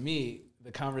unbeknownst to me,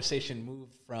 the conversation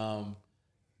moved from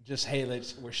just, hey,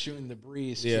 we're shooting the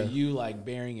breeze to you like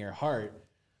bearing your heart.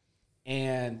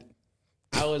 And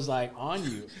I was like on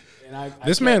you. And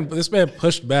this man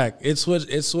pushed back. It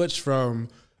switched from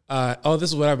this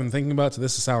is what I've been thinking about to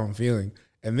this is how I'm feeling.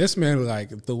 And this man,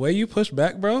 like, the way you push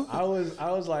back, bro. I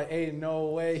was like, hey, no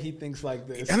way he thinks like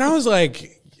this. And I was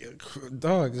like,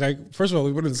 dog, like, first of all,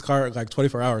 we went in this car like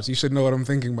 24 hours. You should know what I'm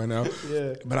thinking by now.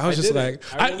 Yeah. But I was just like,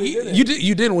 you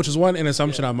didn't, which was an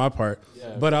assumption on my part.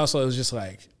 Yeah. But also it was just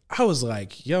like, I was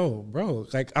like, yo, bro,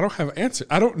 like, I don't have an answer.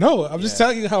 I don't know. I'm just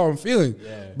telling you how I'm feeling.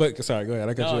 Yeah. But sorry, go ahead.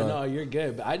 I cut you off. No, you're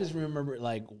good. But I just remember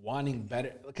like wanting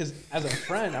better because as a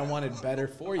friend, I wanted better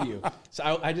for you.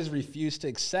 So I just refused to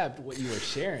accept what you were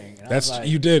sharing. And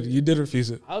you did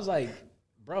refuse it. I was like,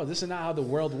 bro, this is not how the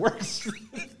world works.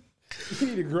 You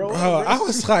need to grow up. Bro, I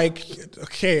was like,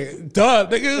 okay, duh,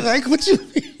 nigga, like, what you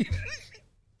mean?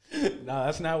 No,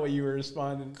 that's not what you were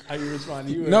responding. How you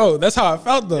responded? No, that's how I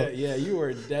felt though. Yeah, you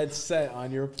were dead set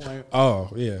on your point. Oh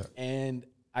yeah. And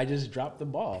I just dropped the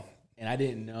ball, and I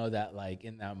didn't know that like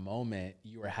in that moment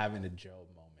you were having a Job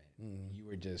moment. Mm. You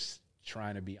were just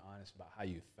trying to be honest about how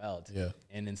you felt. Yeah.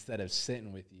 And instead of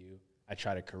sitting with you, I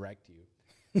try to correct you.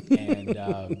 And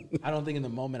I don't think in the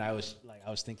moment I was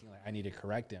thinking like I need to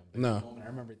correct him. But in the moment I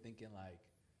remember thinking like,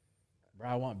 bro,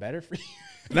 I want better for you.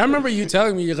 And I remember you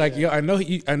telling me, you're like, yo, I know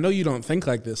you don't think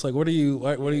like this. Like, what do you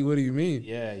mean?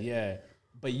 Yeah.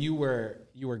 But you were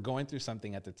going through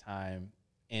something at the time,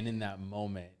 and in that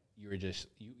moment, you were just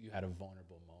you had a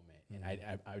vulnerable moment,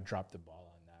 and I dropped the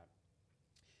ball on that.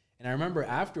 And I remember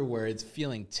afterwards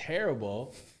feeling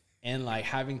terrible, and like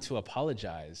having to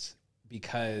apologize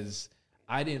because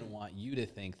I didn't want you to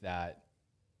think that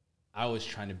I was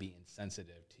trying to be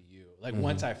insensitive to you. Like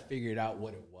once I figured out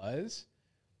what it was,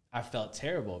 I felt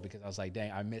terrible because I was like,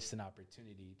 dang, I missed an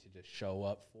opportunity to just show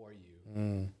up for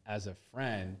you as a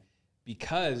friend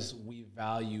because we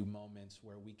value moments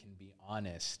where we can be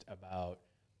honest about,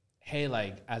 hey,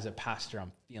 like as a pastor,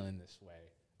 I'm feeling this way.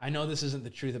 I know this isn't the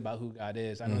truth about who God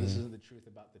is. I know this isn't the truth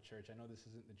about the church. I know this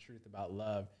isn't the truth about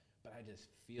love, but I just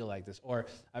feel like this. Or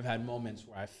I've had moments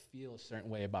where I feel a certain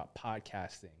way about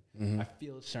podcasting. I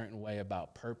feel a certain way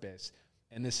about purpose.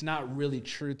 And it's not really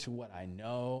true to what I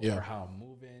know or how I'm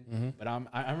moving. But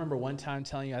I remember one time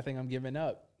telling you, I think I'm giving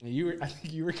up. And I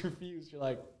think you were confused. You're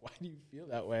like, why do you feel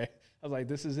that way? I was like,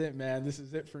 this is it, man. This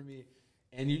is it for me.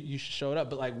 And you showed up.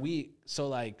 But like we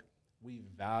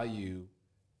value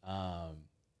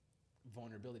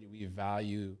vulnerability. We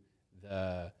value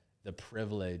the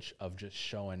privilege of just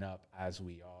showing up as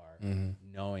we are,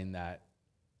 knowing that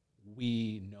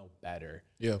we know better.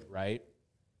 Yeah. Right.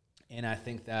 And I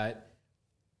think that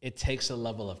it takes a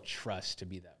level of trust to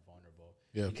be that vulnerable.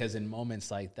 Yeah. Because in moments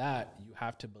like that, you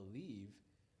have to believe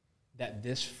that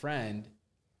this friend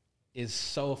is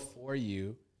so for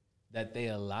you that they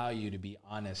allow you to be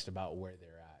honest about where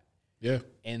they're at. Yeah.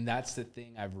 And that's the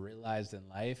thing I've realized in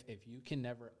life. If you can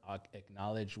never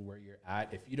acknowledge where you're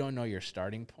at, if you don't know your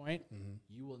starting point,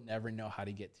 you will never know how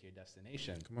to get to your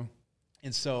destination. Come on.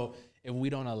 And so if we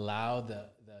don't allow the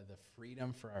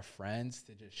freedom for our friends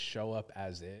to just show up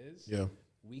as is,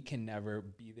 we can never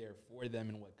be there for them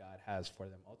and what God has for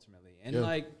them ultimately. And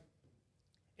like,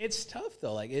 it's tough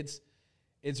though. Like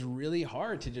it's really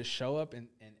hard to just show up and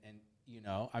you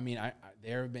know, I mean, I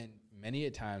there have been many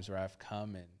a times where I've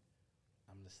come and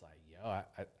I'm just like, yo, I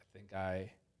think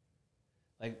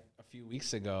like a few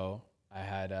weeks ago, I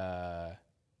had, I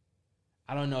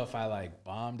don't know if I like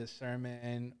bombed a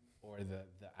sermon or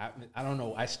I don't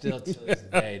know. I still to this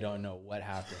day don't know what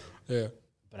happened. Yeah.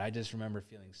 But I just remember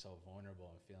feeling so vulnerable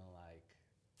and feeling like,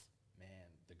 man,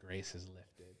 the grace is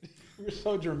lifted. We were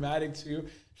so dramatic too.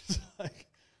 Just like,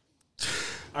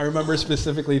 I remember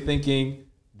specifically thinking,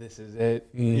 this is it.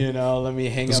 You know, let me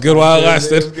hang up. It was good while it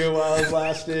lasted. It was good while it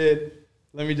lasted.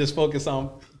 Let me just focus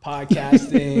on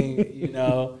podcasting, you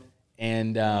know,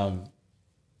 and,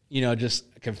 you know,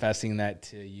 just confessing that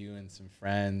to you and some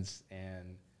friends.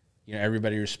 And, you know,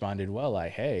 everybody responded well,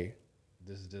 like, hey,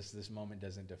 this moment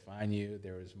doesn't define you.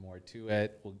 There was more to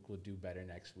it. We'll do better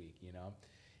next week, you know.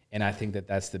 And I think that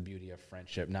that's the beauty of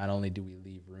friendship. Not only do we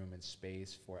leave room and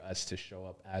space for us to show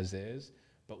up as is,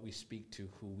 but we speak to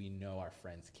who we know our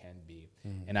friends can be.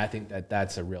 And I think that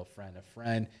that's a real friend. A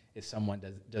friend is someone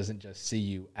that doesn't just see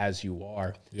you as you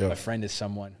are. A friend is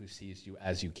someone who sees you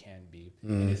as you can be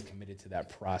and is committed to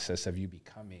that process of you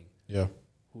becoming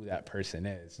who that person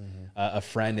is. A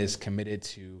friend is committed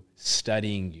to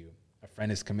studying you. A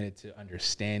friend is committed to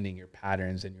understanding your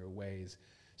patterns and your ways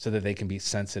so that they can be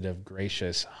sensitive,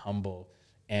 gracious, humble,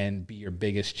 and be your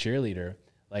biggest cheerleader.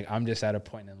 Like, I'm just at a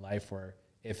point in life where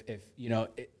if you know,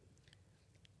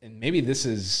 and maybe this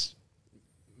is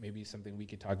maybe something we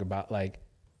could talk about, like,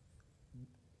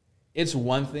 it's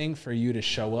one thing for you to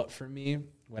show up for me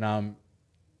when I'm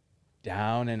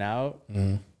down and out.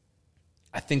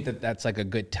 I think that that's like a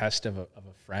good test of a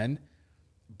friend.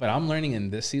 But I'm learning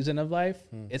in this season of life,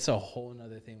 it's a whole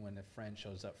nother thing when a friend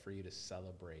shows up for you to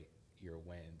celebrate your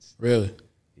wins. Really?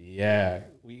 Yeah.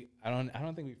 I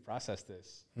don't think we've processed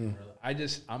this.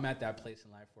 I'm at that place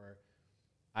in life where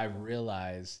I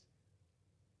realize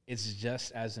it's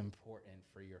just as important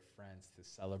for your friends to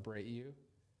celebrate you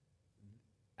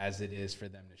as it is for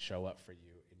them to show up for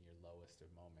you in your lowest of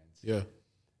moments. Yeah.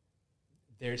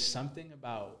 There's something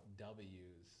about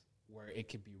W's where it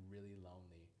could be really lonely.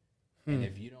 And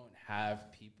if you don't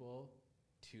have people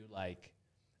to, like,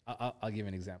 I'll give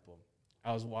an example.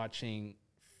 I was watching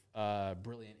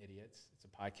Brilliant Idiots. It's a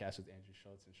podcast with Andrew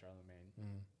Schultz and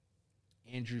Charlemagne.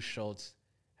 Andrew Schultz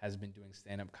has been doing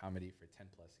stand-up comedy for 10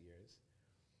 plus years.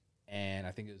 And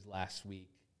I think it was last week,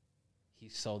 he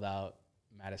sold out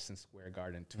Madison Square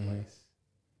Garden twice.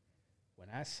 When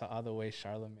I saw the way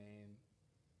Charlemagne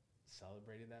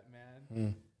celebrated that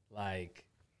man, like,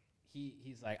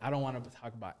 he's like, I don't want to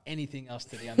talk about anything else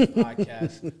today on the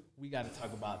podcast. We got to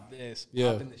talk about this.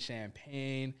 Popping the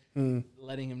champagne,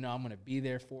 letting him know I'm going to be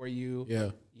there for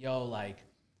you. Yo, like,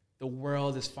 the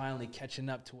world is finally catching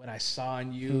up to what I saw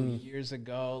in you years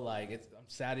ago. Like, I'm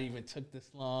sad it even took this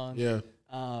long.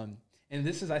 And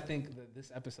this is, I think, this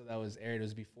episode that was aired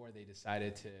was before they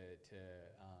decided to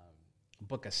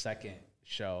book a second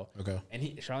show.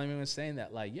 And Charlemagne was saying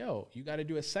that, like, yo, you got to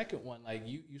do a second one. Like,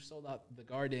 you sold out the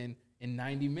Garden in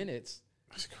 90 minutes.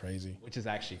 That's crazy. Which is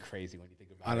actually crazy when you think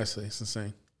about it. Honestly, it's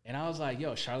insane. And I was like,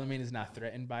 yo, Charlemagne is not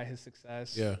threatened by his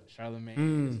success.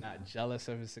 Charlemagne is not jealous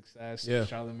of his success.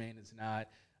 Charlemagne is not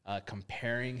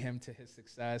comparing him to his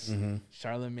success.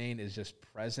 Charlemagne is just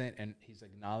present, and he's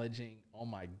acknowledging, oh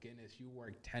my goodness, you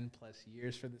worked 10 plus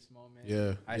years for this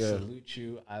moment. I salute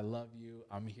you. I love you.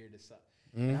 I'm here to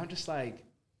and I'm just like,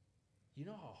 you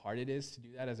know how hard it is to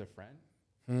do that as a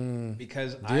friend?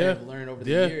 Because I have learned over the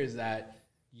years that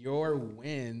your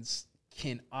wins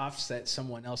can offset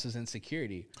someone else's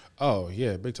insecurity. Oh,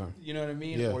 yeah, big time. You know what I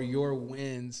mean? Or your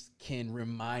wins can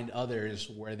remind others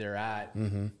where they're at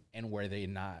and where they're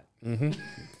not.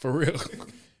 For real.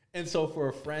 And so for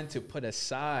a friend to put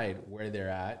aside where they're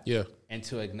at and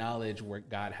to acknowledge where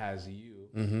God has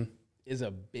you is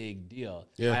a big deal.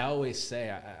 I always say,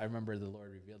 I remember the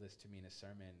Lord revealed this to me in a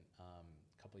sermon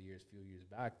few years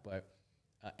back, but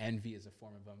envy is a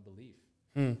form of unbelief.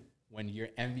 When you're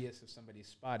envious of somebody's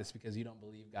spot, it's because you don't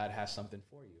believe God has something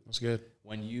for you. That's good.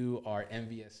 When you are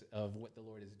envious of what the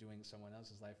Lord is doing in someone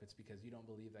else's life, it's because you don't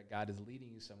believe that God is leading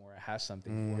you somewhere, has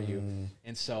something for you.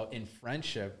 And so in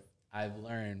friendship, I've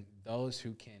learned those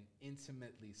who can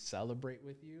intimately celebrate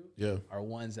with you are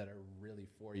ones that are really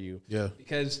for you.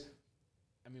 Because,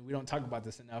 I mean, we don't talk about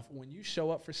this enough. When you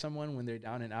show up for someone when they're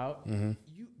down and out,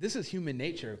 this is human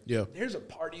nature. Yeah. There's a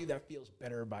part of you that feels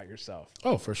better about yourself.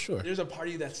 Oh, for sure. There's a part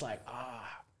of you that's like,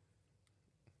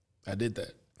 I did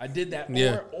that.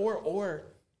 Yeah. Or,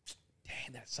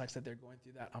 dang, that sucks that they're going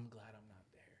through that. I'm glad I'm not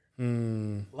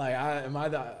there. Like,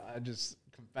 I'm just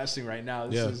confessing right now.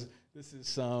 This is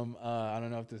some, I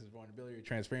don't know if this is vulnerability or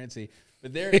transparency,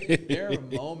 but there are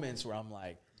moments where I'm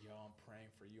like, yo, I'm praying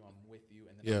for you. I'm with you.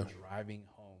 And then I'm driving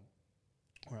home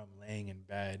or I'm laying in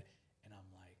bed and I'm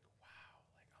like, wow,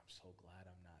 like, I'm so glad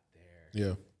I'm not there.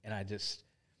 Yeah. And I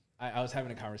was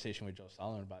having a conversation with Joe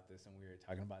Solomon about this, and we were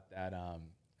talking about that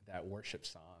worship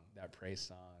song, that praise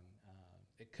song.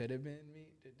 It could have been me.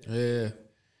 Yeah.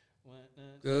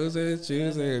 Goes and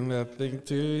choosing nothing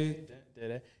to eat.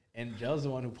 And Joe's the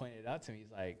one who pointed it out to me.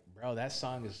 He's like, bro, that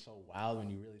song is so wild when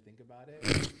you really think about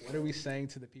it. What are we saying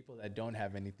to the people that don't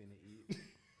have anything to eat?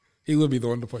 He would be the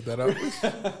one to point that out.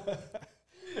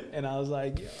 And I was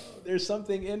like, yo, there's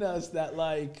something in us that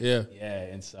like, yeah.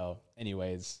 And so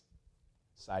anyways,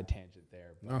 side tangent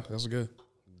there. No, that's good.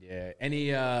 Yeah.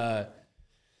 Any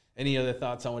other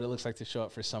thoughts on what it looks like to show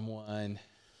up for someone?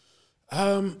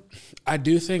 I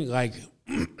do think I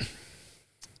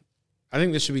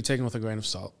think this should be taken with a grain of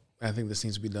salt. I think this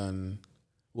needs to be done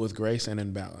with grace and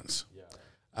in balance.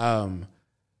 Yeah.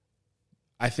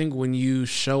 I think when you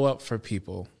show up for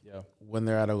people when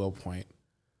they're at a low point,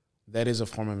 that is a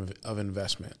form of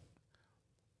investment.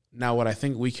 Now, what I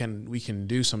think we can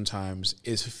do sometimes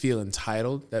is feel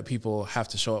entitled that people have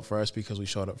to show up for us because we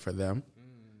showed up for them,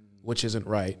 which isn't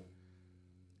right.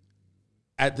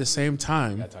 At the same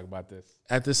time, we gotta talk about this.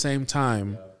 At the same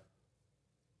time,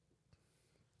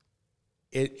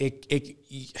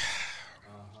 if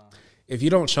you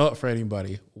don't show up for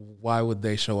anybody, why would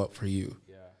they show up for you?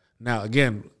 Yeah. Now,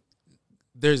 again,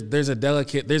 there's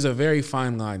a very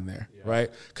fine line there, right?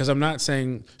 Because I'm not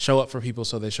saying show up for people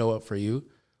so they show up for you,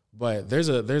 but there's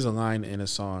a line in a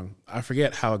song. I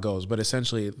forget how it goes, but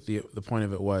essentially the point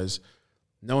of it was,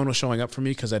 no one was showing up for me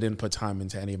because I didn't put time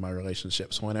into any of my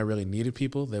relationships. So when I really needed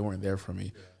people, they weren't there for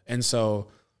me. Yeah. And so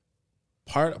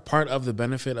part of the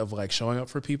benefit of like showing up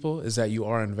for people is that you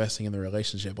are investing in the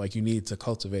relationship. Like you need to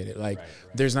cultivate it. Like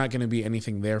there's not going to be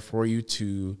anything there for you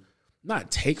to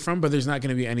not take from, but there's not going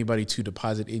to be anybody to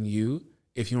deposit in you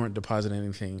if you weren't depositing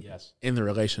anything in the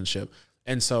relationship.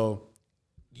 And so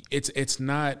it's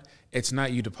not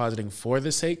you depositing for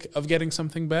the sake of getting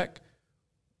something back.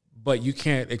 But you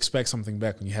can't expect something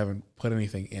back when you haven't put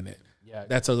anything in it. Yeah,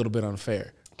 that's a little bit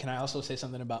unfair. Can I also say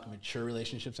something about mature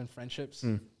relationships and friendships?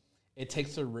 It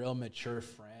takes a real mature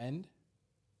friend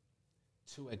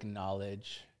to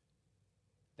acknowledge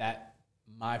that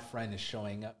my friend is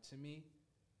showing up to me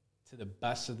to the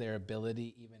best of their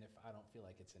ability, even if I don't feel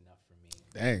like it's enough for me.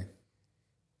 Dang.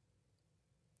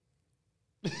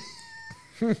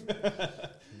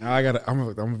 Now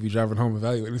I'm gonna be driving home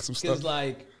evaluating some stuff.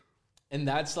 Because and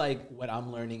that's like what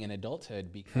I'm learning in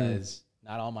adulthood, because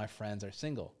not all my friends are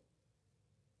single.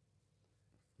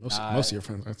 Most of your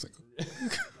friends aren't single. Like all of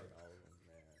them,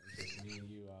 man. Just me and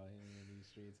you out in these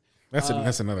streets.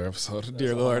 That's another episode.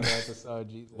 Dear Lord. Episode,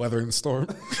 Jesus. Weathering the storm.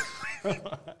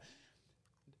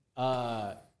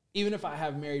 Even if I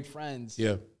have married friends,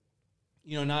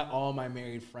 not all my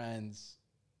married friends,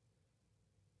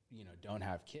 don't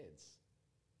have kids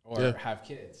or have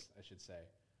kids, I should say.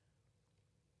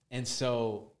 And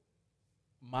so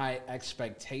my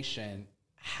expectation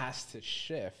has to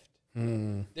shift.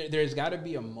 There's got to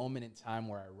be a moment in time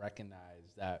where I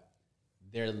recognize that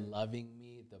they're loving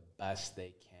me the best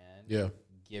they can,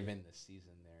 given the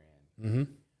season they're in.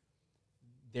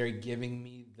 They're giving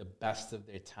me the best of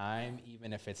their time,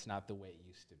 even if it's not the way it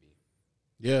used to be.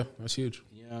 Yeah, that's huge.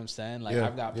 You know what I'm saying? Like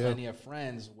I've got plenty of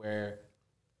friends where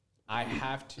I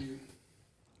have to.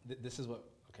 This is what.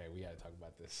 Okay, we got to talk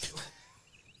about this.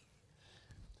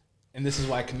 And this is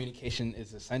why communication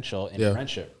is essential in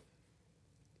friendship.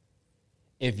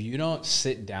 If you don't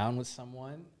sit down with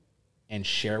someone and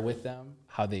share with them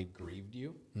how they grieved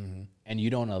you, and you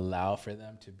don't allow for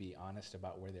them to be honest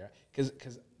about where they're at,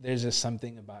 because there's just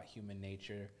something about human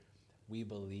nature. We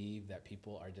believe that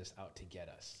people are just out to get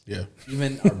us. Yeah.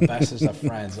 Even our bestest of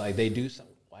friends, like they do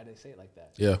something. Why do they say it like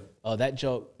that? Yeah. Oh, that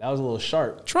joke, that was a little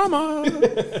sharp. Trauma.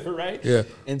 Right? Yeah.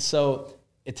 And so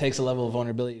it takes a level of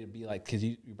vulnerability to be like, because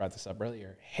you brought this up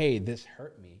earlier, hey, this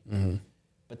hurt me.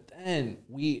 But then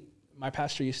my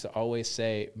pastor used to always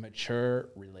say, mature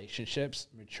relationships,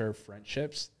 mature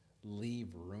friendships, leave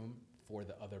room for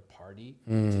the other party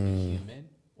to be human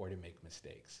or to make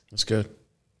mistakes. That's good.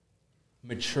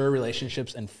 Mature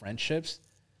relationships and friendships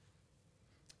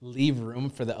leave room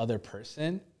for the other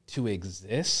person to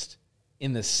exist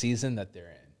in the season that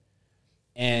they're in.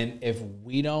 And if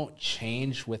we don't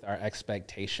change with our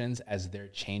expectations as they're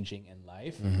changing in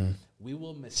life, we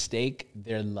will mistake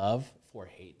their love for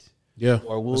hate. Yeah,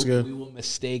 or we will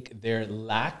mistake their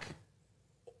lack,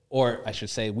 or I should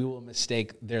say, we will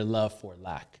mistake their love for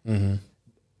lack. Who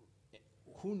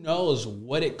knows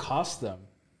what it cost them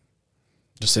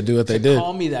just to do what they did.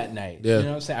 Call me that night. Yeah. You know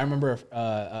what I'm saying? I remember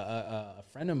a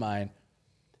friend of mine,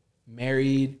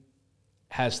 married,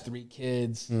 has 3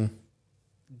 kids,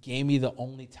 gave me the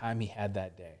only time he had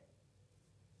that day.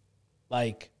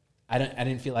 Like, I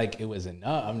didn't feel like it was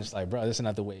enough. I'm just like, bro, this is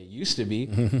not the way it used to be.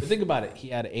 But think about it. He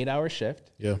had an 8-hour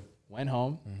shift. Yeah. Went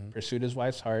home, pursued his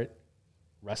wife's heart,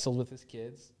 wrestled with his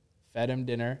kids, fed him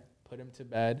dinner, put him to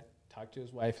bed, talked to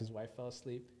his wife. His wife fell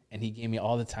asleep, and he gave me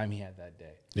all the time he had that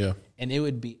day. Yeah. And it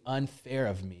would be unfair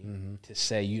of me to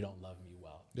say you don't love me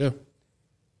well. Yeah.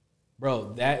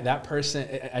 Bro, that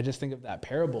person, I just think of that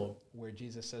parable where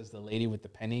Jesus says the lady with the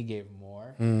penny gave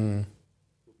more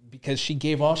because she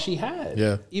gave all she had.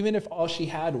 Yeah. Even if all she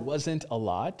had wasn't a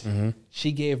lot,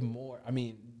 she gave more. I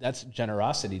mean, that's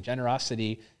generosity.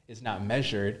 Generosity is not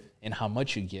measured in how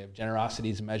much you give. Generosity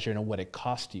is measured in what it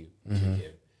cost you to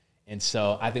give. And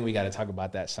so I think we got to talk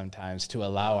about that sometimes to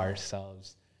allow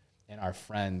ourselves and our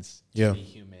friends to be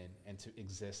human and to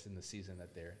exist in the season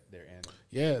that they're in.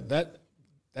 Yeah,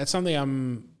 that's something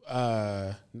I'm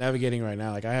navigating right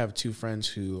now. Like, I have 2 friends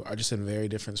who are just in very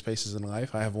different spaces in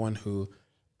life. I have one who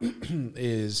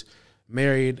is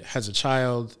married, has a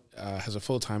child, has a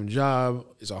full-time job,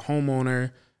 is a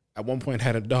homeowner, at one point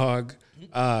had a dog,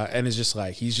 and is just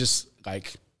like, he's just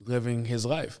like living his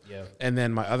life. Yeah. And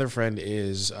then my other friend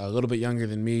is a little bit younger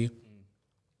than me,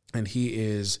 and he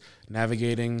is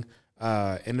navigating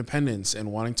independence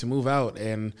and wanting to move out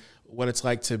and what it's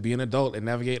like to be an adult and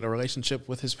navigate a relationship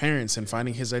with his parents and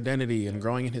finding his identity and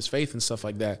growing in his faith and stuff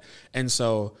like that. And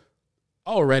so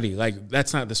already, like,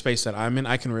 that's not the space that I'm in.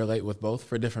 I can relate with both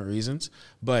for different reasons,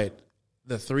 but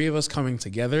the 3 of us coming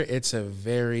together, it's a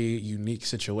very unique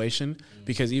situation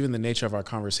because even the nature of our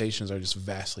conversations are just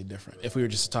vastly different. If we were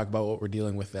just to talk about what we're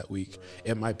dealing with that week,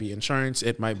 it might be insurance.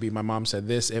 It might be my mom said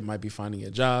this. It might be finding a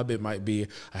job. It might be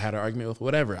I had an argument with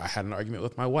whatever. I had an argument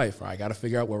with my wife, or I got to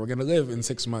figure out where we're going to live in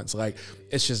 6 months. Like,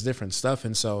 it's just different stuff.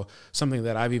 And so something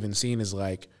that I've even seen is,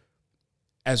 like,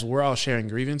 as we're all sharing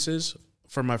grievances,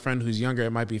 for my friend who's younger,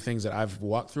 it might be things that I've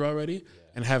walked through already.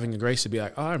 And having the grace to be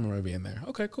like, oh, I remember being there.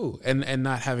 Okay, cool. And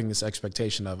not having this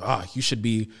expectation of, you should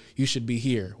be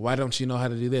here. Why don't you know how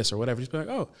to do this or whatever? Just be like,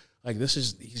 oh, like,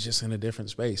 he's just in a different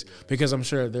space. Because I'm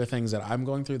sure there are things that I'm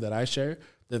going through that I share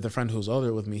that the friend who's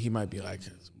older with me, he might be like,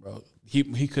 bro,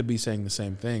 he could be saying the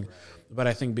same thing. But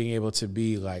I think being able to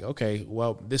be like, okay,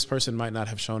 well, this person might not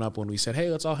have shown up when we said,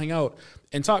 hey, let's all hang out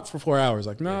and talk for 4 hours.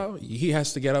 Like, no, he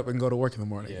has to get up and go to work in the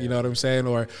morning. You know what I'm saying?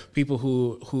 Or people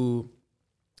who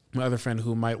my other friend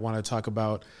who might want to talk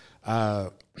about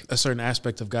a certain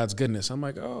aspect of God's goodness. I'm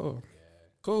like, oh,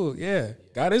 cool. Yeah.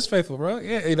 God is faithful, bro.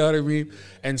 Yeah. You know what I mean?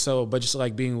 And so, but just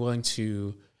like being willing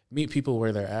to meet people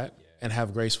where they're at and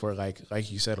have grace for, like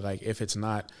you said, like, if it's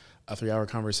not a 3-hour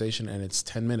conversation and it's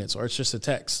 10 minutes or it's just a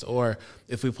text, or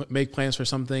if we make plans for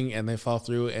something and they fall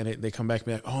through and they come back and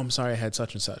be like, oh, I'm sorry, I had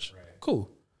such and such. Right.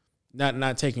 Cool.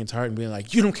 Not taking it to heart and being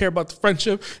like, you don't care about the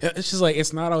friendship. It's just like,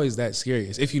 it's not always that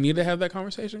serious. If you need to have that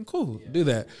conversation, cool, do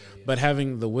that. But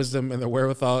having the wisdom and the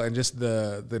wherewithal and just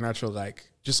the natural, like,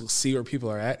 just see where people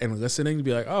are at and listening to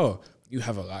be like, oh, you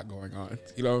have a lot going on.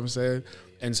 You know what I'm saying?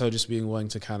 And so just being willing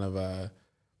to kind of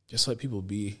just let people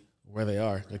be where they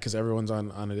are, because everyone's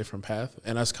on a different path,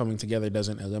 and us coming together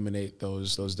doesn't eliminate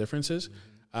those differences.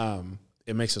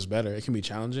 It makes us better. It can be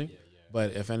challenging,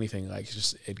 but if anything, like,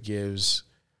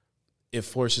 it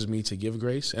forces me to give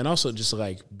grace and also just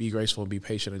like be graceful and be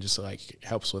patient, and just like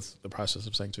helps with the process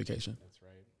of sanctification. That's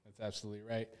right. That's absolutely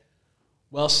right.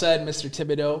 Well said, Mr.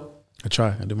 Thibodeaux. I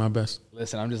try. I do my best.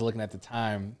 Listen, I'm just looking at the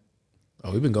time.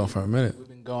 Oh, we've been going for a minute. We've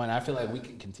been going. I feel like we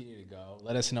can continue to go.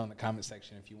 Let us know in the comment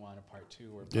section if you want a part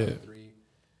 2 or part 3.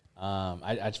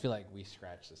 I just feel like we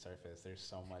scratched the surface. There's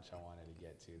so much I wanted to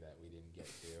get to that we didn't get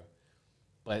to.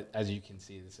 But as you can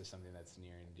see, this is something that's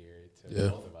near and dear to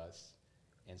both of us,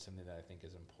 and something that I think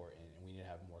is important, and we need to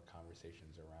have more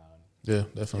conversations around. Yeah,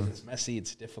 definitely. It's messy,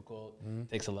 it's difficult, it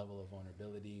takes a level of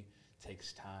vulnerability, it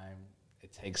takes time,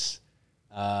 it takes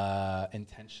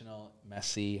intentional,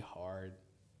 messy, hard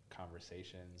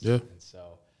conversations. Yeah. And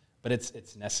so, but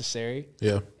it's necessary.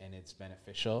 Yeah. And it's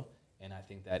beneficial, and I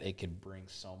think that it could bring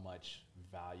so much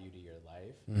value to your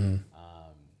life.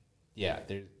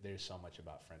 There's so much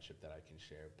about friendship that I can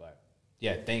share. But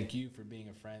yeah, thank you for being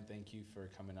a friend. Thank you for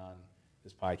coming on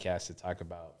this podcast to talk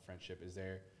about friendship. Is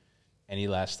there Any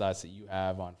last thoughts that you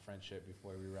have on friendship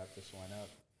before we wrap this one up?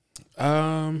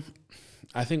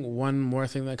 I think one more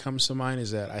thing that comes to mind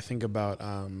is that I think about,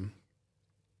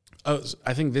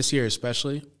 I think this year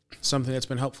especially, something that's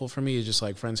been helpful for me is just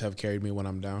like friends have carried me when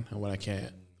I'm down and when I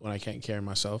can't carry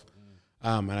myself.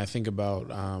 And I think about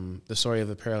the story of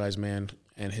the paralyzed man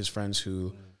and his friends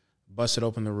who busted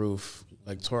open the roof,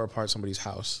 like tore apart somebody's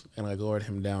house and like lowered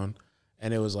him down.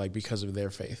 And it was like because of their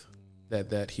faith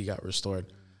that he got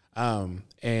restored.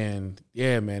 And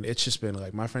yeah, man, it's just been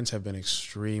like my friends have been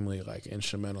extremely like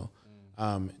instrumental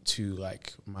to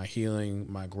like my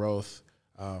healing, my growth,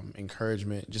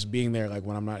 encouragement, just being there like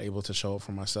when I'm not able to show up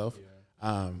for myself.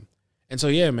 And so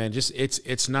yeah, man, just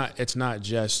it's not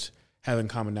just having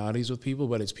commonalities with people,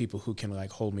 but it's people who can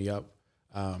like hold me up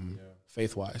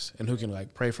faith wise and who can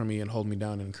like pray for me and hold me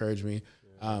down and encourage me.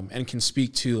 And can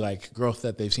speak to like growth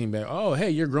that they've seen. Oh, hey,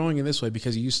 you're growing in this way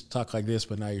because you used to talk like this,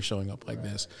 but now you're showing up like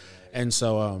this. And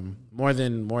so more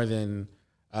than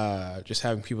just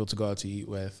having people to go out to eat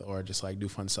with or just like do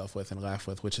fun stuff with and laugh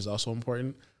with, which is also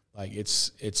important. Like it's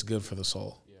good for the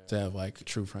soul to have like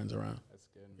true friends around. That's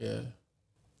good. Yeah,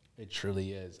 it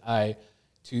truly is.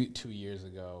 Two years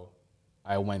ago,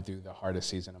 I went through the hardest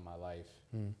season of my life,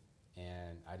 and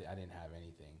I didn't have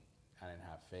anything. I didn't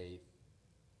have faith.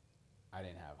 I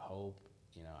didn't have hope,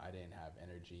 I didn't have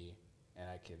energy, and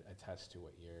I could attest to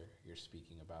what you're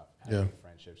speaking about, having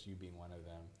friendships, you being one of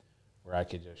them, where I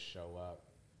could just show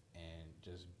up and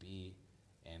just be,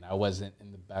 and I wasn't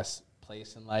in the best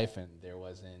place in life, and there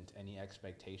wasn't any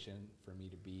expectation for me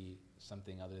to be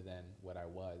something other than what I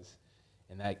was,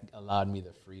 and that allowed me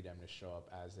the freedom to show up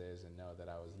as is and know that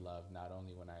I was loved, not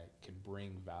only when I could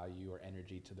bring value or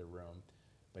energy to the room,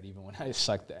 but even when I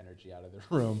sucked the energy out of the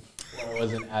room, or I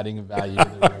wasn't adding value to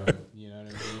the room, you know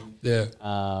what I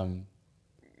mean?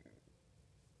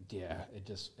 Yeah. It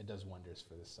does wonders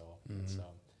for the soul. And so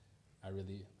I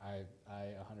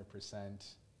 100%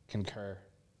 concur.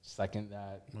 Second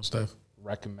that. Most def.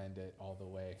 Recommend it all the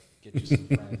way. Get you some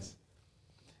friends.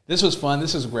 This was fun.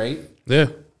 This was great. Yeah,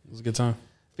 it was a good time.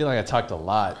 I feel like I talked a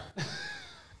lot.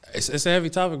 It's a heavy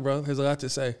topic, bro. There's a lot to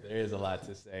say. There is a lot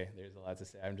to say.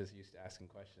 I'm just used to asking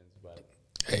questions, but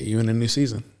hey, you in a new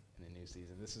season.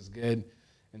 This is good.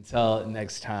 Until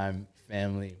next time,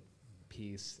 family,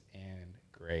 peace and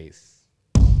grace.